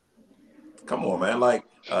 Come on, man. Like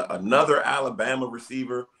another Alabama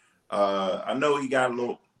receiver. I know he got a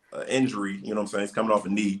little injury, you know what I'm saying? He's coming off a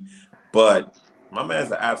knee, but my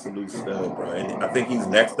man's an absolute stud, bro. And I think he's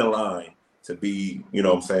next in line to be, you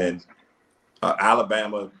know what I'm saying,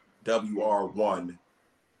 Alabama WR1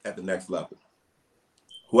 at the next level.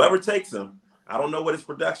 Whoever takes him, I don't know what his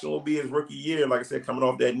production will be his rookie year, like I said, coming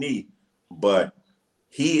off that knee, but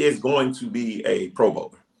he is going to be a Pro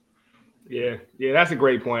Bowler. Yeah, that's a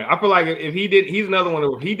great point. I feel like if he did, he's another one.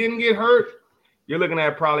 If he didn't get hurt, you're looking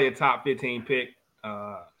at probably a top 15 pick.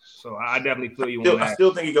 So I definitely feel you on that. I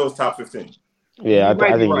still think he goes top 15. Yeah, I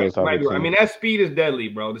think he goes top 15. I mean, that speed is deadly,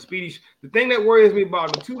 bro. The thing that worries me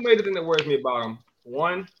about him, the two major things that worries me about him,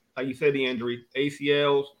 one, like you said, the injury,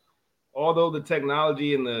 ACLs, although the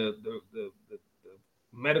technology and the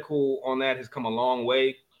medical on that has come a long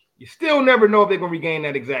way, you still never know if they're going to regain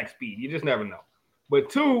that exact speed. You just never know. But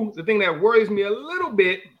two, the thing that worries me a little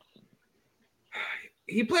bit,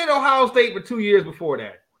 he played Ohio State for 2 years before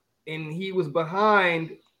that, and he was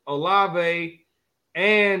behind Olave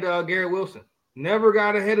and Garrett Wilson. Never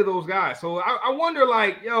got ahead of those guys. So I wonder,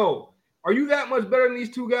 like, yo, are you that much better than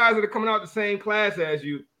these two guys that are coming out the same class as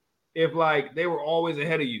you if, like, they were always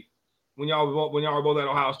ahead of you when y'all were both at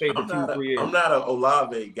Ohio State for 2-3 years? I'm not an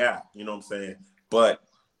Olave guy, you know what I'm saying? But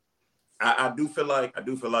I do feel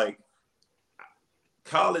like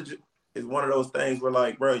college is one of those things where,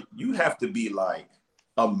 like, bro, you have to be, like,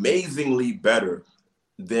 amazingly better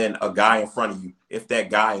than a guy in front of you if that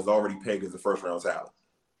guy is already pegged as a first-round talent.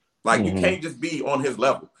 Like, you can't just be on his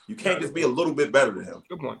level. You can't just be a little bit better than him.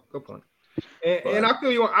 Good point. And I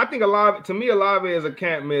feel you. I think Olave is a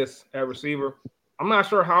can't miss at receiver. I'm not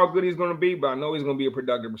sure how good he's going to be, but I know he's going to be a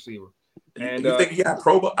productive receiver. And you think he got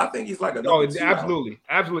Pro Bowl? I think he's like a no, absolutely.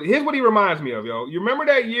 Here's what he reminds me of, yo. You remember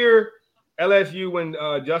that year LSU when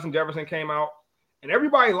Justin Jefferson came out, and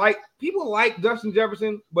people liked Justin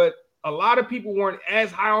Jefferson, but a lot of people weren't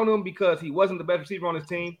as high on him because he wasn't the best receiver on his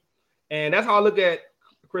team. And that's how I look at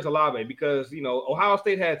Chris Olave, because, you know, Ohio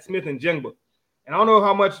State had Smith and Jigba. And I don't know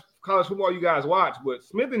how much college football you guys watch, but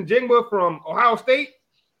Smith and Jigba from Ohio State,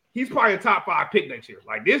 he's probably a top 5 pick next year.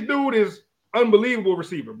 Like, this dude is unbelievable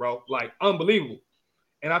receiver, bro. Like, unbelievable.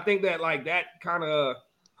 And I think that, like, that kind of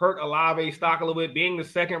hurt Olave's stock a little bit. Being the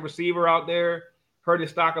second receiver out there hurt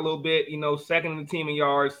his stock a little bit. You know, second in the team in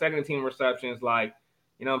yards, second in the team in receptions. Like,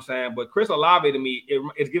 you know what I'm saying? But Chris Olave, to me,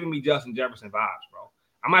 it's giving me Justin Jefferson vibes, bro.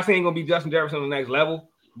 I'm not saying he's going to be Justin Jefferson on the next level,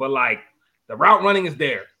 but, like, the route running is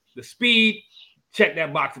there. The speed, check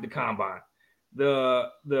that box at the combine.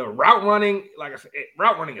 The route running, like I said,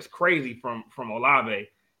 route running is crazy from Olave.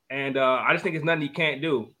 And I just think it's nothing he can't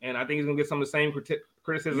do. And I think he's going to get some of the same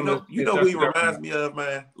criticism. You know who he reminds me of,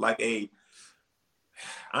 man? Like I ain't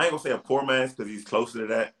going to say a poor man because he's closer to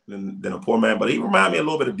that than a poor man, but he reminds me a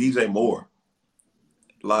little bit of DJ Moore.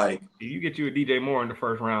 Like, you get you a DJ Moore in the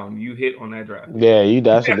first round, you hit on that draft. Yeah,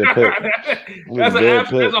 that's a good pick. That's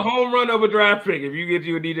a home run of a draft pick if you get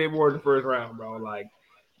you a DJ Moore in the first round, bro. Like,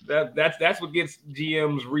 that's what gets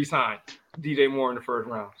GMs re-signed. DJ Moore in the first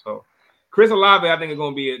round. So Chris Olave, I think, is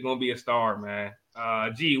gonna be a star, man.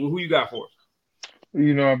 G, who you got for us?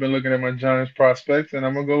 You know, I've been looking at my Giants prospects, and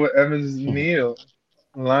I'm gonna go with Evans Neal,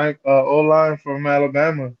 O-line from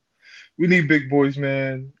Alabama. We need big boys,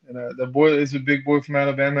 man. And the boy is a big boy from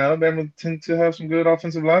Alabama. Alabama tend to have some good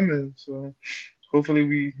offensive linemen, so hopefully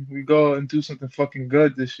we go and do something fucking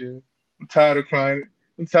good this year. I'm tired of crying.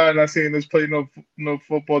 I'm tired of not seeing us play no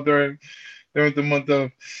football during the month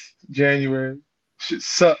of January. Shit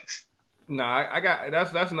sucks. Nah, I got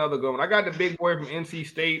that's another good one. I got the big boy from NC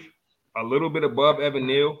State, a little bit above Evan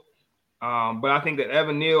Neal, but I think that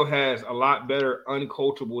Evan Neal has a lot better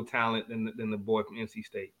uncoachable talent than the boy from NC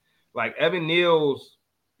State. Like, Evan Neal's,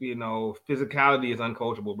 you know, physicality is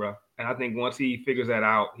uncoachable, bro. And I think once he figures that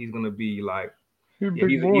out, he's gonna be like,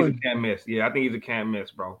 he's a can't miss. Yeah, I think he's a can't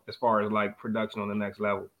miss, bro. As far as, like, production on the next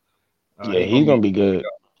level. He's gonna be good.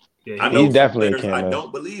 Yeah, he's definitely a can't miss. I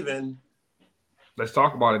don't believe in. Let's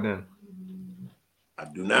talk about it then. I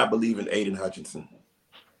do not believe in Aiden Hutchinson.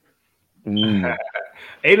 Aiden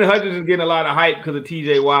Hutchinson's getting a lot of hype because of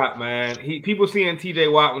TJ Watt, man. People seeing TJ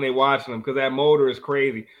Watt when they watching him because that motor is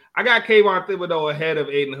crazy. I got Kayvon Thibodeau ahead of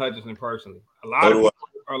Aiden Hutchinson personally. A lot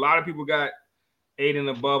of people got Aiden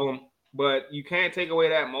above him, but you can't take away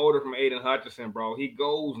that motor from Aiden Hutchinson, bro. He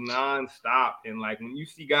goes nonstop, and, like, when you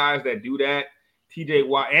see guys that do that, TJ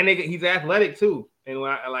Watt, and he's athletic too. And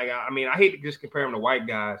I hate to just compare him to white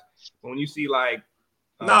guys, but when you see, like,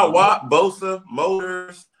 Watt, Bosa,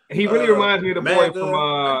 motors. He really reminds me of the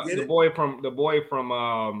boy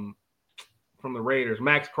from the Raiders,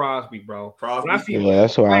 Max Crosby, bro. That's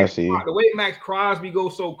what I see. The way Max Crosby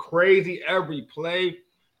goes so crazy every play,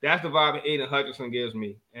 that's the vibe that Aiden Hutchinson gives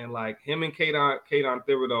me. And, like, him and Kayvon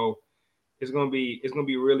Thibodeau, it's gonna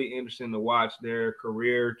be really interesting to watch their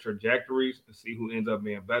career trajectories to see who ends up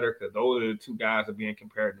being better, because those are the two guys that are being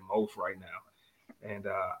compared the most right now. And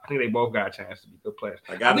I think they both got a chance to be good players.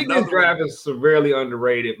 I think this draft is severely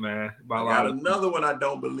underrated, man. I got another one I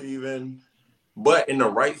don't believe in, but in the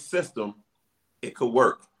right system, it could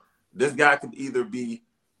work. This guy could either be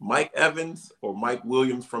Mike Evans or Mike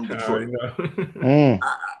Williams from Detroit.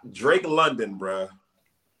 Drake London, bro.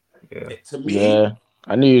 Yeah. To me,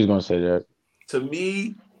 I knew he was gonna say that. To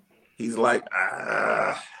me, he's like,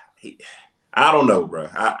 I don't know, bro.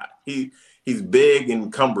 He's big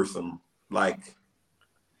and cumbersome. Like,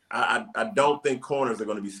 I don't think corners are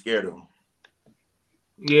going to be scared of him.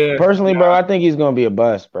 Yeah. Personally, bro, I think he's going to be a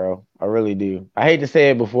bust, bro. I really do. I hate to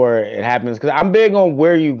say it before it happens because I'm big on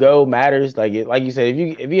where you go matters. Like you said,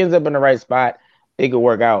 if he ends up in the right spot, it could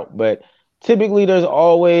work out. But typically, there's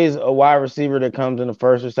always a wide receiver that comes in the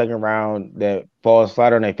first or second round that falls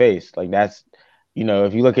flat on their face. Like that's,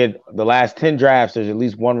 if you look at the last 10 drafts, there's at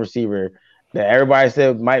least one receiver that everybody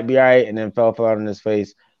said might be all right and then fell flat on his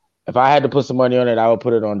face. If I had to put some money on it, I would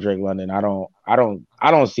put it on Drake London. I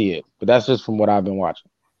don't see it, but that's just from what I've been watching.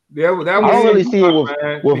 Yeah, I don't really see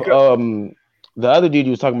it with the other dude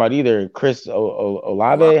you was talking about either, Chris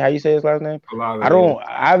Olave. How you say his last name? Olave.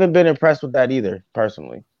 I haven't been impressed with that either,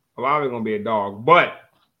 personally. Olave gonna be a dog, but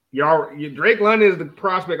Drake London is the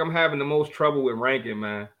prospect I'm having the most trouble with ranking,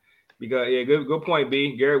 man. Because good point,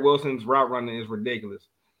 B. Garrett Wilson's route running is ridiculous,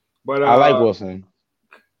 but I like Wilson.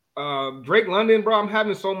 Drake London, bro, I'm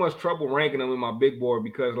having so much trouble ranking him in my big board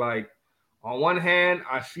because, like, on one hand,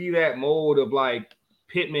 I see that mold of like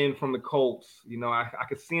Pittman from the Colts. I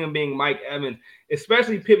could see him being Mike Evans,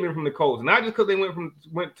 especially Pittman from the Colts. Not just because they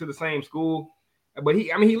went to the same school, but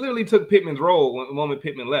he literally took Pittman's role the moment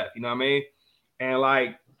Pittman left. You know what I mean? And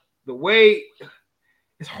like the way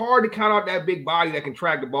it's hard to count out that big body that can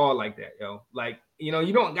track the ball like that, yo. Like, you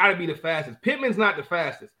don't got to be the fastest. Pittman's not the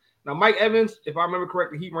fastest. Now, Mike Evans, if I remember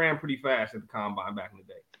correctly, he ran pretty fast at the combine back in the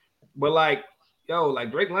day. But like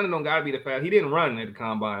Drake London don't got to be the fastest. He didn't run at the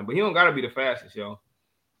combine, but he don't got to be the fastest, yo.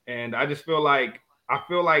 And I just feel like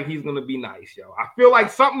he's gonna be nice, yo. I feel like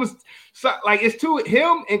it's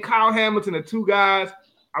him and Kyle Hamilton are two guys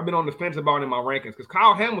I've been on the fence about in my rankings. Because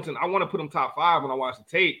Kyle Hamilton, I want to put him top 5 when I watch the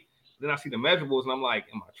tape. Then I see the measurables and I'm like,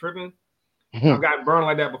 am I tripping? I've gotten burned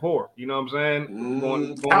like that before. You know what I'm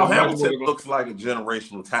saying? Kyle Hamilton looks like a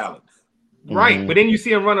generational talent. Right, but then you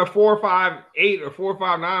see him run a 4.58 or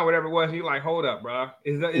 4.59, whatever it was. And you're like, hold up, bro.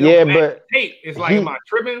 But tape. It's like, am I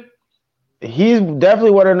tripping? He's definitely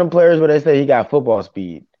one of them players where they say he got football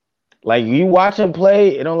speed. Like you watch him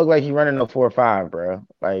play, it don't look like he's running a 4.5, bro.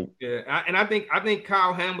 Like I think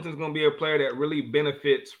Kyle Hamilton's gonna be a player that really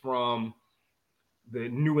benefits from the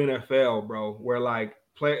new NFL, bro. Where like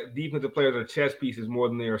defensive players are chess pieces more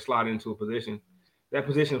than they are slotted into a position. That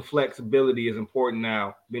position flexibility is important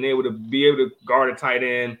now. Being able to guard a tight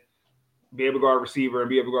end, be able to guard a receiver, and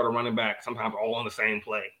be able to guard a running back, sometimes all on the same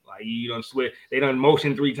play. Like you don't switch. They done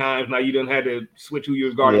motion 3 times. Now you don't have to switch who you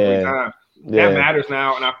was guarding 3 times. That matters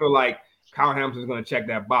now, and I feel like Kyle Hamilton's going to check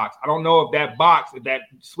that box. I don't know if that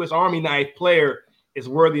Swiss Army knife player is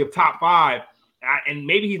worthy of top 5, and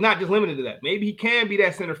maybe he's not just limited to that. Maybe he can be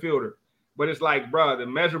that center fielder, but it's like, bro, the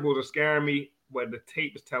measurables are scaring me, but the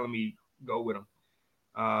tape is telling me go with him.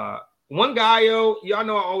 One guy, y'all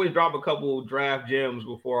know I always drop a couple draft gems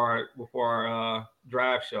before our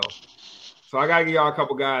draft show. So I gotta give y'all a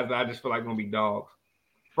couple guys that I just feel like gonna be dogs.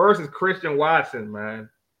 First is Christian Watson, man.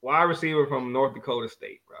 Wide receiver from North Dakota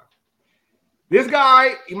State, bro. This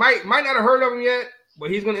guy, you might not have heard of him yet, but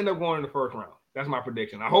he's gonna end up going in the first round. That's my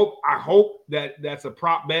prediction. I hope that's a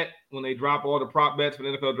prop bet when they drop all the prop bets for the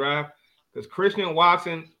NFL draft. Because Christian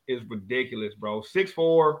Watson is ridiculous, bro.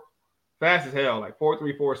 6'4". Fast as hell, like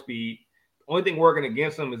 4.34 speed. The only thing working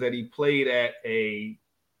against him is that he played at a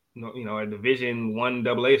Division I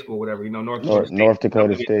AA school, whatever. North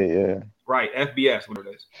Dakota State, yeah. Right, FBS, whatever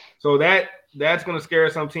it is. So that's gonna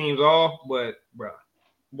scare some teams off, but bro,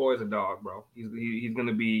 boy's a dog, bro. He's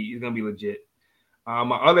gonna be legit.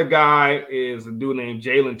 My other guy is a dude named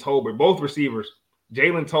Jalen Tolbert. Both receivers,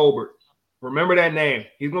 Jalen Tolbert. Remember that name.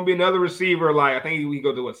 He's gonna be another receiver. Like I think we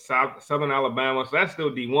go to Southern Alabama, so that's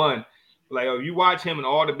still D1. Like, if you watch him in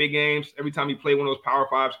all the big games, every time he played one of those Power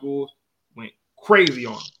 5 schools, went crazy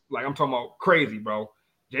on him. Like, I'm talking about crazy, bro.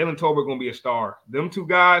 Jalen Tolbert going to be a star. Them two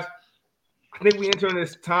guys, I think we enter in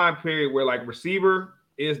this time period where, like, receiver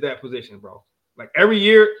is that position, bro. Like, every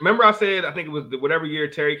year, remember I said, I think it was whatever year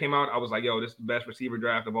Terry came out, I was like, yo, this is the best receiver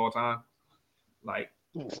draft of all time. Like,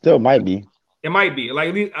 still might be. It might be. Like,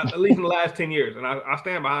 at least in the last 10 years. And I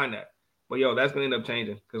stand behind that. But, yo, that's going to end up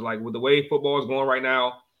changing. Because, like, with the way football is going right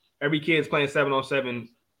now, every kid's playing 7-on-7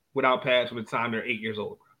 without pads from the time they're 8 years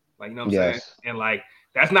old. Like, you know what I'm saying? And, like,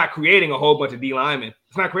 that's not creating a whole bunch of D linemen.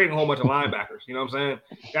 It's not creating a whole bunch of linebackers. You know what I'm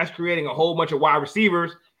saying? That's creating a whole bunch of wide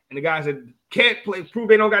receivers. And the guys that can't play, prove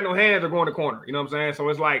they don't got no hands, are going to corner. You know what I'm saying? So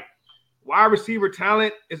it's like wide receiver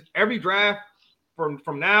talent is every draft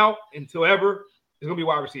from now until ever is going to be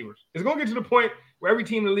wide receivers. It's going to get to the point where every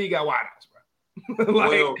team in the league got wideouts,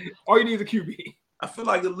 bro. All you need is a QB. I feel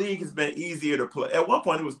like the league has been easier to play. At one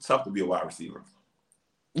point, it was tough to be a wide receiver.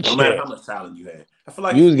 No matter how much talent you had. I feel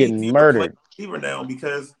like you was getting receiver now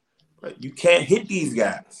because you can't hit these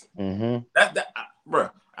guys. Mm-hmm.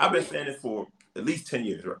 Bro, I've been saying it for at least 10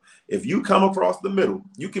 years, right? If you come across the middle,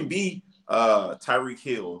 you can be Tyreek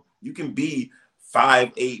Hill. You can be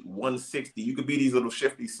 5'8", 160. You could be these little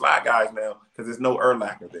shifty slot guys now because there's no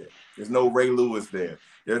Urlacher there. There's no Ray Lewis there.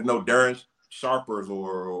 There's no Darren Sharpers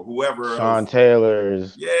or whoever Sean else.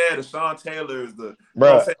 Taylors. Yeah, the Sean Taylors, the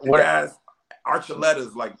guys,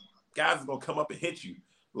 Archuletas, like guys are gonna come up and hit you.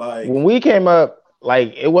 Like when we came up,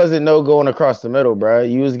 like it wasn't no going across the middle, bro.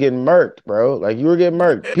 You was getting murked, bro. Like you were getting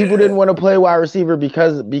murked. Yeah. People didn't want to play wide receiver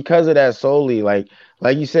because of that solely. Like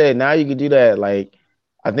you said, now you can do that. Like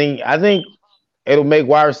I think it'll make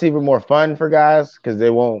wide receiver more fun for guys because they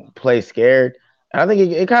won't play scared. And I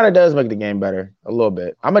think it kind of does make the game better a little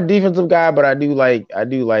bit. I'm a defensive guy, but I do like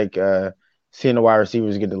seeing the wide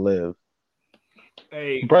receivers get to live.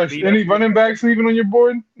 Hey, Bryce, any running backs leaving on your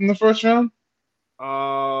board in the first round?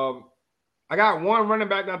 I got one running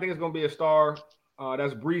back that I think is going to be a star.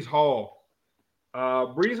 That's Breece Hall.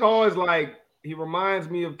 Breece Hall is like, he reminds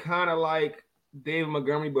me of kind of like David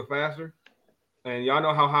Montgomery, but faster. And y'all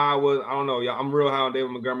know how high I was. I don't know. I'm real high on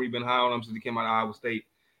David Montgomery. Been high on him since he came out of Iowa State.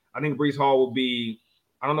 I think Breece Hall will be,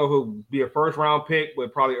 I don't know if he'll be a first-round pick,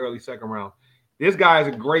 but probably early second round. This guy is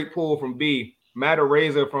a great pull from B. Matt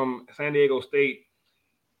Araiza from San Diego State,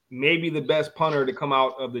 maybe the best punter to come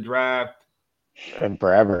out of the draft. And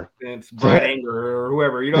forever. Since Brad Anger or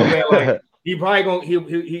whoever. You know what I'm saying? Like, he probably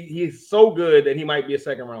he's so good that he might be a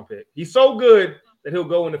second-round pick. He's so good that he'll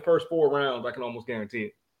go in the first 4 rounds. I can almost guarantee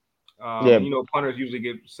it. You know, punters usually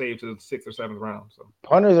get saved to the 6th or 7th round. So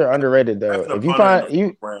punters are underrated, though. If you find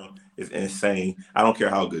you round is insane. I don't care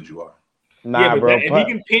how good you are. Nah, bro. If he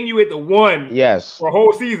can pin you at the 1, yes, for a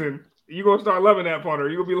whole season, you're gonna start loving that punter.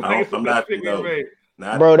 You're gonna be like, I'm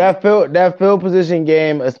not, bro. That field position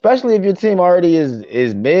game, especially if your team already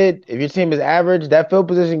is mid, if your team is average, that field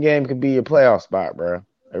position game could be your playoff spot, bro.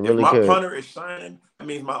 It really could. If my punter is shining, that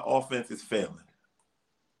means my offense is failing.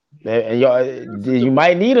 And you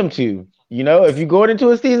might need them to. You know, if you're going into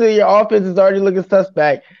a season, your offense is already looking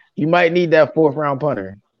suspect. You might need that 4th-round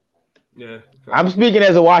punter. Yeah, I'm speaking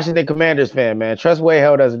as a Washington Commanders fan, man. Trustway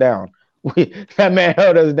held us down. That man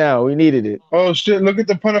held us down. We needed it. Oh shit! Look at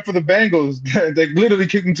the punter for the Bengals. They literally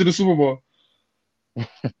kicked him to the Super Bowl.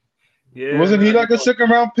 Yeah, wasn't he like a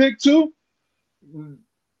second-round pick too?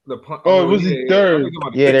 Was he third?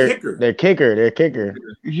 Yeah, their kicker.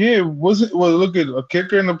 Yeah, was it? Well, look at a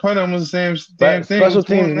kicker and the punter was the same damn thing. Special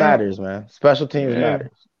teams matters, man. Special teams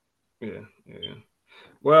matters. Yeah.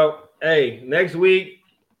 Well, hey, next week,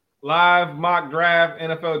 live mock draft,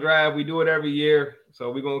 NFL draft. We do it every year,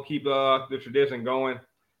 so we're gonna keep the tradition going.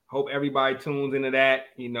 Hope everybody tunes into that.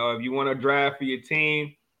 You know, if you want to draft for your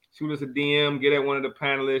team, shoot us a DM, get at one of the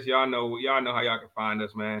panelists. Y'all know how y'all can find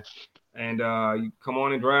us, man. And you come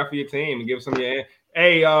on and draft for your team and give us some of your.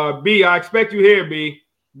 Hey, B, I expect you here, B.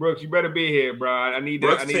 Brooks, you better be here, bro. I need that.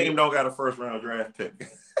 Brooks' team don't got a 1st-round draft pick.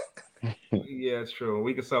 Yeah, it's true.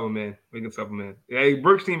 We can sub them in. Hey,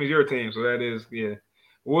 Brooks' team is your team, so that is, yeah.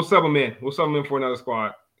 We'll sub him in. We'll sub him in for another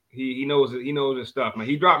squad. He knows it. He knows his stuff, man.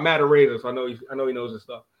 He dropped Matt Araiza, so I know he knows his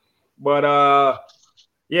stuff. But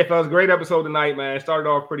yeah, fellas, great episode tonight, man. Started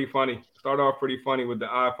off pretty funny with the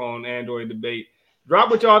iPhone Android debate.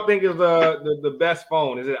 Drop what y'all think is the best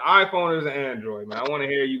phone. Is it iPhone or is it Android, man? I want to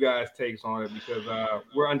hear you guys' takes on it because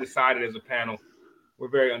we're undecided as a panel. We're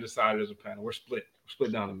very undecided as a panel. We're split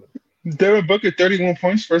down the middle. Devin Booker, 31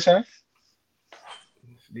 points first half.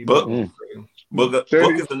 Book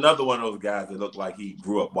is another one of those guys that look like he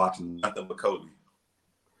grew up watching nothing but Kobe.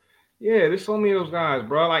 Yeah, there's so many of those guys,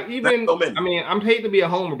 bro. Like even, I mean, I'm hate to be a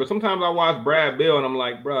homer, but sometimes I watch Brad Bill and I'm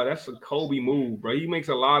like, bro, that's a Kobe move, bro. He makes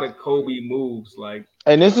a lot of Kobe moves, like.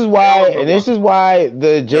 And this is why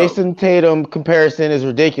the Jason Tatum comparison is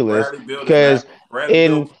ridiculous because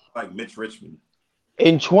like Mitch Richmond.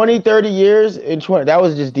 In 20, 30 years, that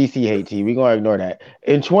was just DC hate team. We're going to ignore that.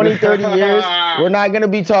 In 20, 30 years, we're not going to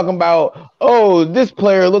be talking about, oh, this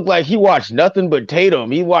player looked like he watched nothing but Tatum.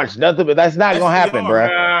 He watched nothing, but that's not going to happen, bro.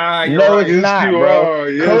 No, it's not, bro.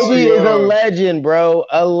 Kobe is a legend, bro.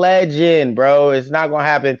 A legend, bro. It's not going to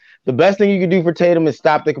happen. The best thing you can do for Tatum is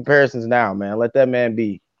stop the comparisons now, man. Let that man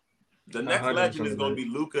be. The next legend is going to be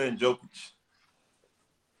Luka and Jokic.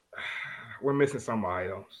 We're missing somebody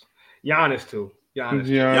else. Giannis, too.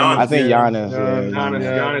 Giannis. I think Giannis.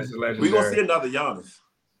 Giannis is legendary. We're going to see another Giannis.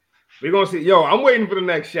 We're going to see. Yo, I'm waiting for the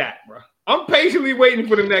next Shaq, bro. I'm patiently waiting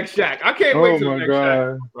for the next Shaq. I can't wait till the next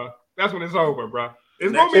Shaq, bro. That's when it's over, bro.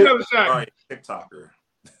 It's going to be another Shaq. All right, TikToker.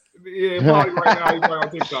 Yeah, probably right now he's probably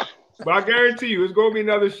on TikTok. But I guarantee you, it's going to be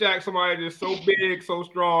another Shaq. Somebody just so big, so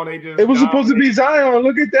strong. They just. It was supposed to be Zion.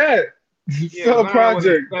 Look at that. Still a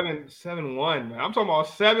project. 7-1, man. I'm talking about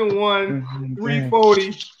 7-1,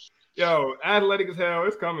 340. Yo, athletic as hell.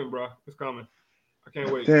 It's coming, bro. It's coming. I can't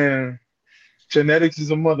wait. Damn. Genetics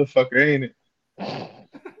is a motherfucker, ain't it?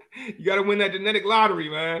 You got to win that genetic lottery,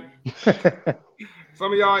 man.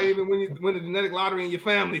 Some of y'all even win the genetic lottery in your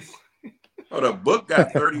families. Oh, the book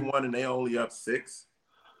got 31 and they only up 6.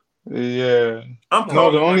 Yeah. They're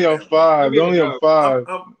only up 5. They're only up 5.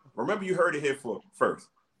 Remember, you heard it here first.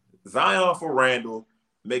 Zion for Randall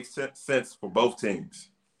makes sense for both teams,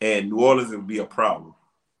 and New Orleans would be a problem.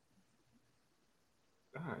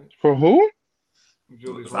 All right. For who?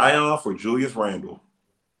 Zion for Julius Randle.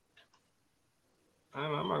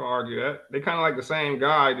 I'm not gonna argue that. They kind of like the same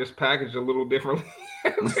guy, just packaged a little differently.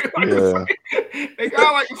 They kind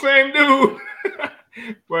of like the same dude.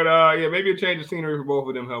 But yeah, maybe a change of scenery for both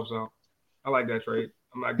of them helps out. I like that trade.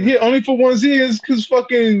 I'm not good. Only for one season, because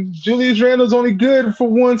fucking Julius Randle's only good for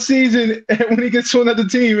one season when he gets to another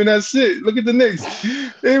team, and that's it. Look at the Knicks.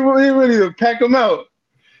 They ready to pack him out.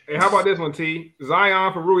 Hey, how about this one, T?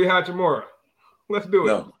 Zion for Rui Hachimura. Let's do it.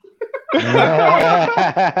 No. Come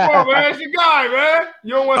on, man. It's your guy, man.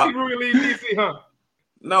 You don't want to see Rui leave DC, huh?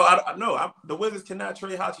 No, the Wizards cannot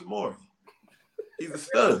trade Hachimura. He's a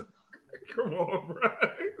stud. Come on, bro.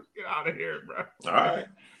 Get out of here, bro. All right.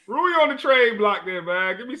 Rui on the trade block there,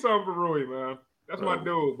 man. Give me something for Rui, man. That's my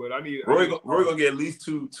dude, but I need Rui gonna get at least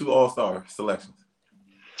two All-Star selections.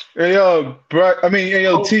 Hey yo, bro.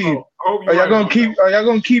 T. Are y'all gonna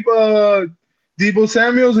keep Deebo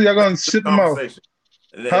Samuels, or y'all gonna ship him out?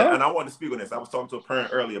 And I wanted to speak on this. I was talking to a parent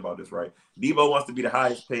earlier about this, right? Deebo wants to be the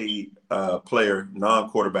highest paid player,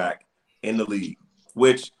 non-quarterback in the league,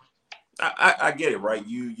 which I get it, right?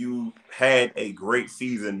 You had a great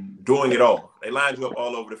season doing it all. They lined you up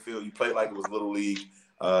all over the field. You played like it was Little League.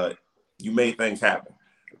 You made things happen.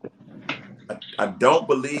 I don't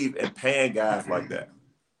believe in paying guys like that.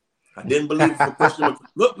 I didn't believe for Christian.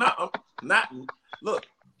 Look, look.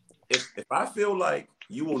 If I feel like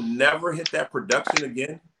you will never hit that production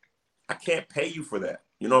again, I can't pay you for that.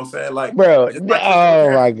 You know what I'm saying? Like, bro,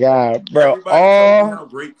 oh my God, bro. Everybody told me how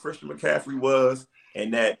great Christian McCaffrey was,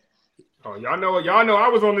 and that. Oh, y'all know I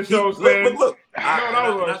was on the show. Look.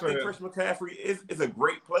 I think Christian McCaffrey is a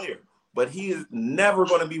great player, but he is never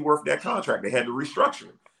going to be worth that contract. They had to restructure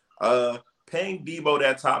it. Paying Deebo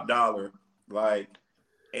that top dollar, like,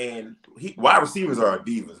 and wide receivers are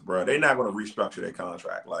divas, bro. They're not going to restructure their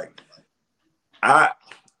contract. Like,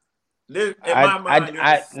 in my mind,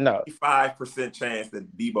 there's a 55% chance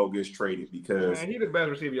that Deebo gets traded because he's the best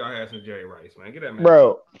receiver y'all had since Jerry Rice, man. Get that man.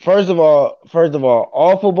 Bro, first of all,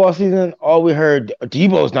 all football season, all we heard,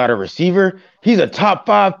 Deebo's not a receiver. He's a top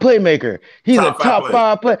 5 playmaker. He's a top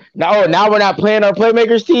 5 play. Now we're not playing our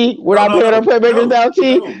playmakers, T. We're not playing our playmakers now,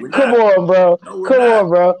 T. Come on, bro. Come on,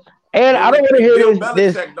 bro. And I don't want to hear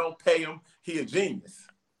this. Don't pay him. He a genius.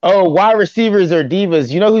 Oh, wide receivers are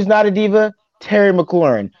divas. You know who's not a diva? Terry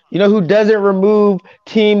McLaurin. You know who doesn't remove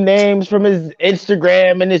team names from his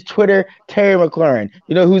Instagram and his Twitter? Terry McLaurin.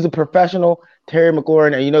 You know who's a professional? Terry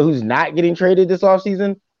McLaurin. And you know who's not getting traded this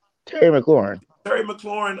offseason? Terry McLaurin. Terry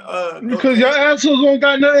McLaurin. Because y'all assholes don't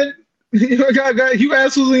got nothing. You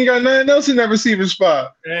assholes ain't got nothing else in that receiver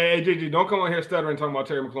spot. Hey, JJ, don't come on here stuttering talking about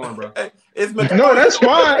Terry McLaurin, bro. No, that's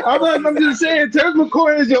fine. I'm just saying, Terry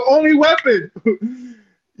McLaurin is your only weapon. What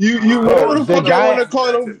the fuck I want to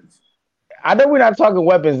call him? I know we're not talking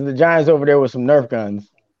weapons. The Giants over there with some Nerf guns.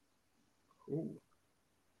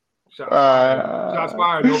 Shots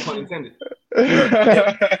fired, no pun intended.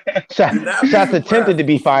 Shots attempted to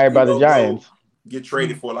be fired by the Giants. Get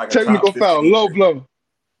traded for like a technical foul, low blow.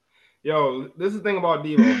 Yo, this is the thing about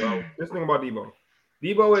Deebo, bro.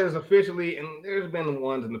 Deebo is officially, and there's been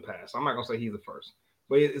ones in the past. I'm not gonna say he's the first,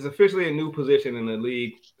 but it's officially a new position in the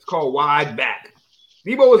league. It's called wide back.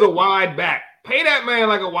 Deebo is a wide back. Pay that man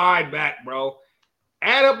like a wide back, bro.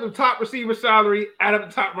 Add up the top receiver salary, add up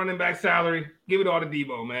the top running back salary, give it all to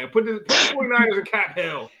Deebo, man. Put the 49ers in cap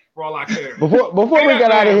hell for all I care. Before we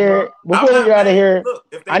get out of here,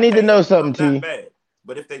 I need to know something, T. Bad,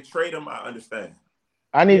 but if they trade him, I understand.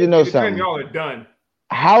 I need to know something. Y'all are done.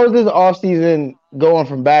 How is this offseason going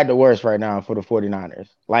from bad to worse right now for the 49ers?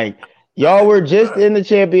 Like, y'all were just in the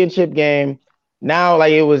championship game. Now,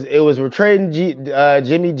 like, it was we're trading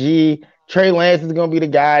Jimmy G. Trey Lance is going to be the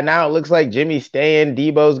guy. Now it looks like Jimmy's staying.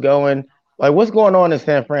 Deebo's going. Like, what's going on in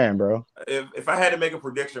San Fran, bro? If I had to make a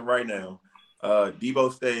prediction right now,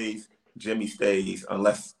 Deebo stays, Jimmy stays,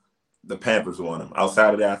 unless the Panthers want him.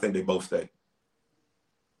 Outside of that, I think they both stay.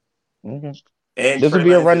 Mm-hmm. And this would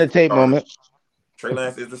be a run the tape moment. Trey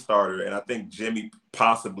Lance is the starter, and I think Jimmy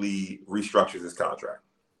possibly restructures his contract.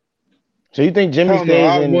 So you think Jimmy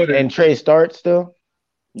stays and Trey starts still?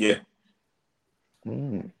 Yeah.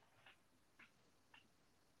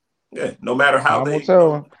 Yeah. No matter how they.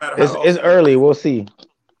 No it's early. We'll see.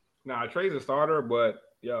 Nah, Trey's a starter, but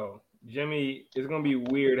Jimmy, it's gonna be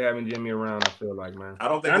weird having Jimmy around. I feel like, man. I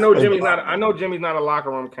don't think. I know Jimmy's not. I know Jimmy's not a locker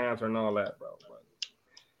room cancer and all that, bro. But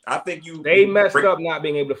I think they messed up not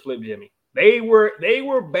being able to flip Jimmy. They were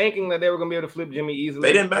banking that they were gonna be able to flip Jimmy easily.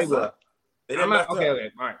 They didn't mess up. Okay.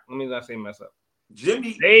 All right. Let me not say mess up.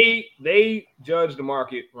 Jimmy. They judged the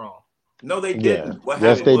market wrong. No, they didn't. Yeah. What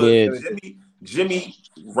happened was Jimmy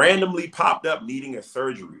randomly popped up needing a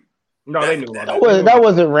surgery. No, they knew about that. That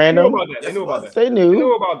wasn't random. They knew about that. They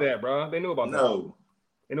knew about that, bro. They knew about that. No.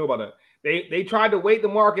 They knew about that. They tried to wait the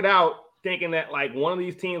market out, thinking that like one of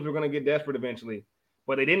these teams were going to get desperate eventually,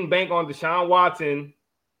 but they didn't bank on Deshaun Watson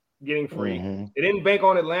getting free. Mm-hmm. They didn't bank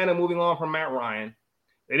on Atlanta moving on from Matt Ryan.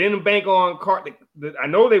 They didn't bank on I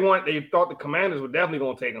know they thought the Commanders were definitely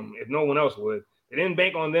going to take him if no one else would. They didn't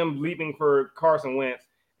bank on them leaping for Carson Wentz,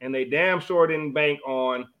 and they damn sure didn't bank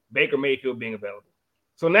on Baker Mayfield being available.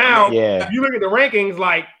 So now, if you look at the rankings,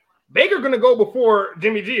 like Baker's going to go before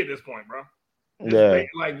Jimmy G at this point, bro.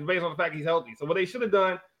 Based on the fact he's healthy. So what they should have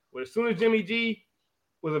done was, as soon as Jimmy G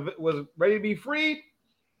was ready to be freed,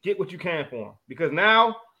 get what you can for him. Because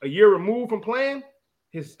now, a year removed from playing,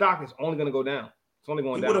 his stock is only going to go down. It's only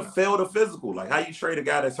going down. He would have failed a physical. Like, how you trade a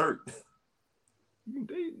guy that's hurt? You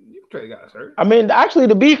can trade a guy that's hurt. I mean, actually,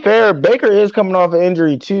 to be fair, Baker is coming off an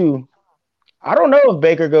injury too. I don't know if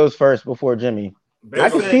Baker goes first before Jimmy.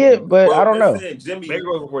 I can see it, but I don't know. Jimmy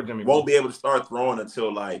won't be able to start throwing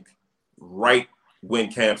until like right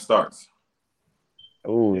when camp starts.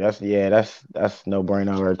 Oh, that's no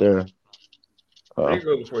brainer right there. Baker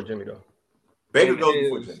goes before Jimmy though. Baker goes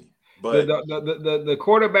before Jimmy. But the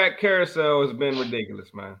quarterback carousel has been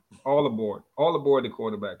ridiculous, man. All aboard the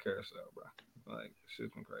quarterback carousel, bro. Like,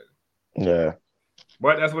 shit's been crazy. Yeah.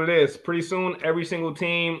 But that's what it is. Pretty soon, every single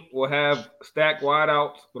team will have stacked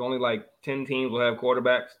wideouts, but only like 10 teams will have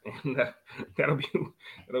quarterbacks, and that'll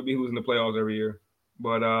be who's in the playoffs every year.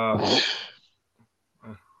 But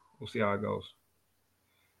we'll see how it goes.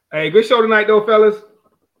 Hey, good show tonight, though, fellas.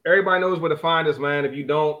 Everybody knows where to find us, man. If you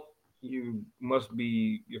don't, you must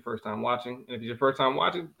be your first time watching. And if it's your first time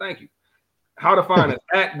watching, thank you. How to find us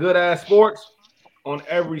at Good Ass Sports on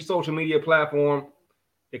every social media platform,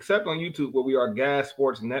 except on YouTube, where we are Gas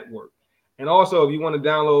Sports Network. And also, if you want to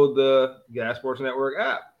download the Gas Sports Network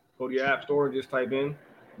app, go to your app store and just type in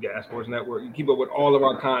Gas Sports Network. You keep up with all of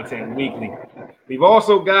our content weekly. We've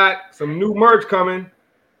also got some new merch coming.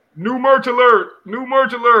 New merch alert.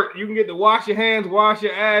 You can get the Wash Your Hands, Wash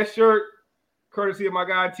Your Ass shirt, courtesy of my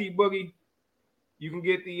guy T Boogie. You can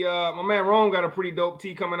get the my man Rome got a pretty dope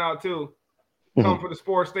tee coming out too. Come for the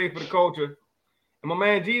sports, stay for the culture. And my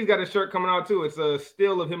man G's got a shirt coming out too. It's a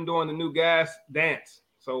still of him doing the new gas dance.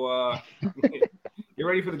 So get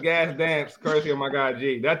ready for the gas dance, courtesy of my guy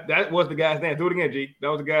G. That was the gas dance. Do it again, G. That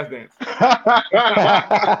was the gas dance.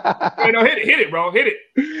 Hey, no, hit it, bro. Hit it.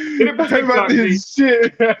 Hit it for TikTok, G.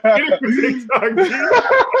 Shit. Hit it for TikTok, G.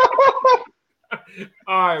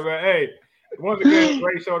 All right, man. Hey, once again,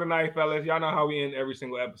 great show tonight, fellas. Y'all know how we end every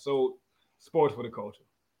single episode. Sports for the culture.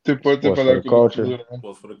 Sports for the culture.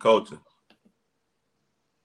 Sports for the culture.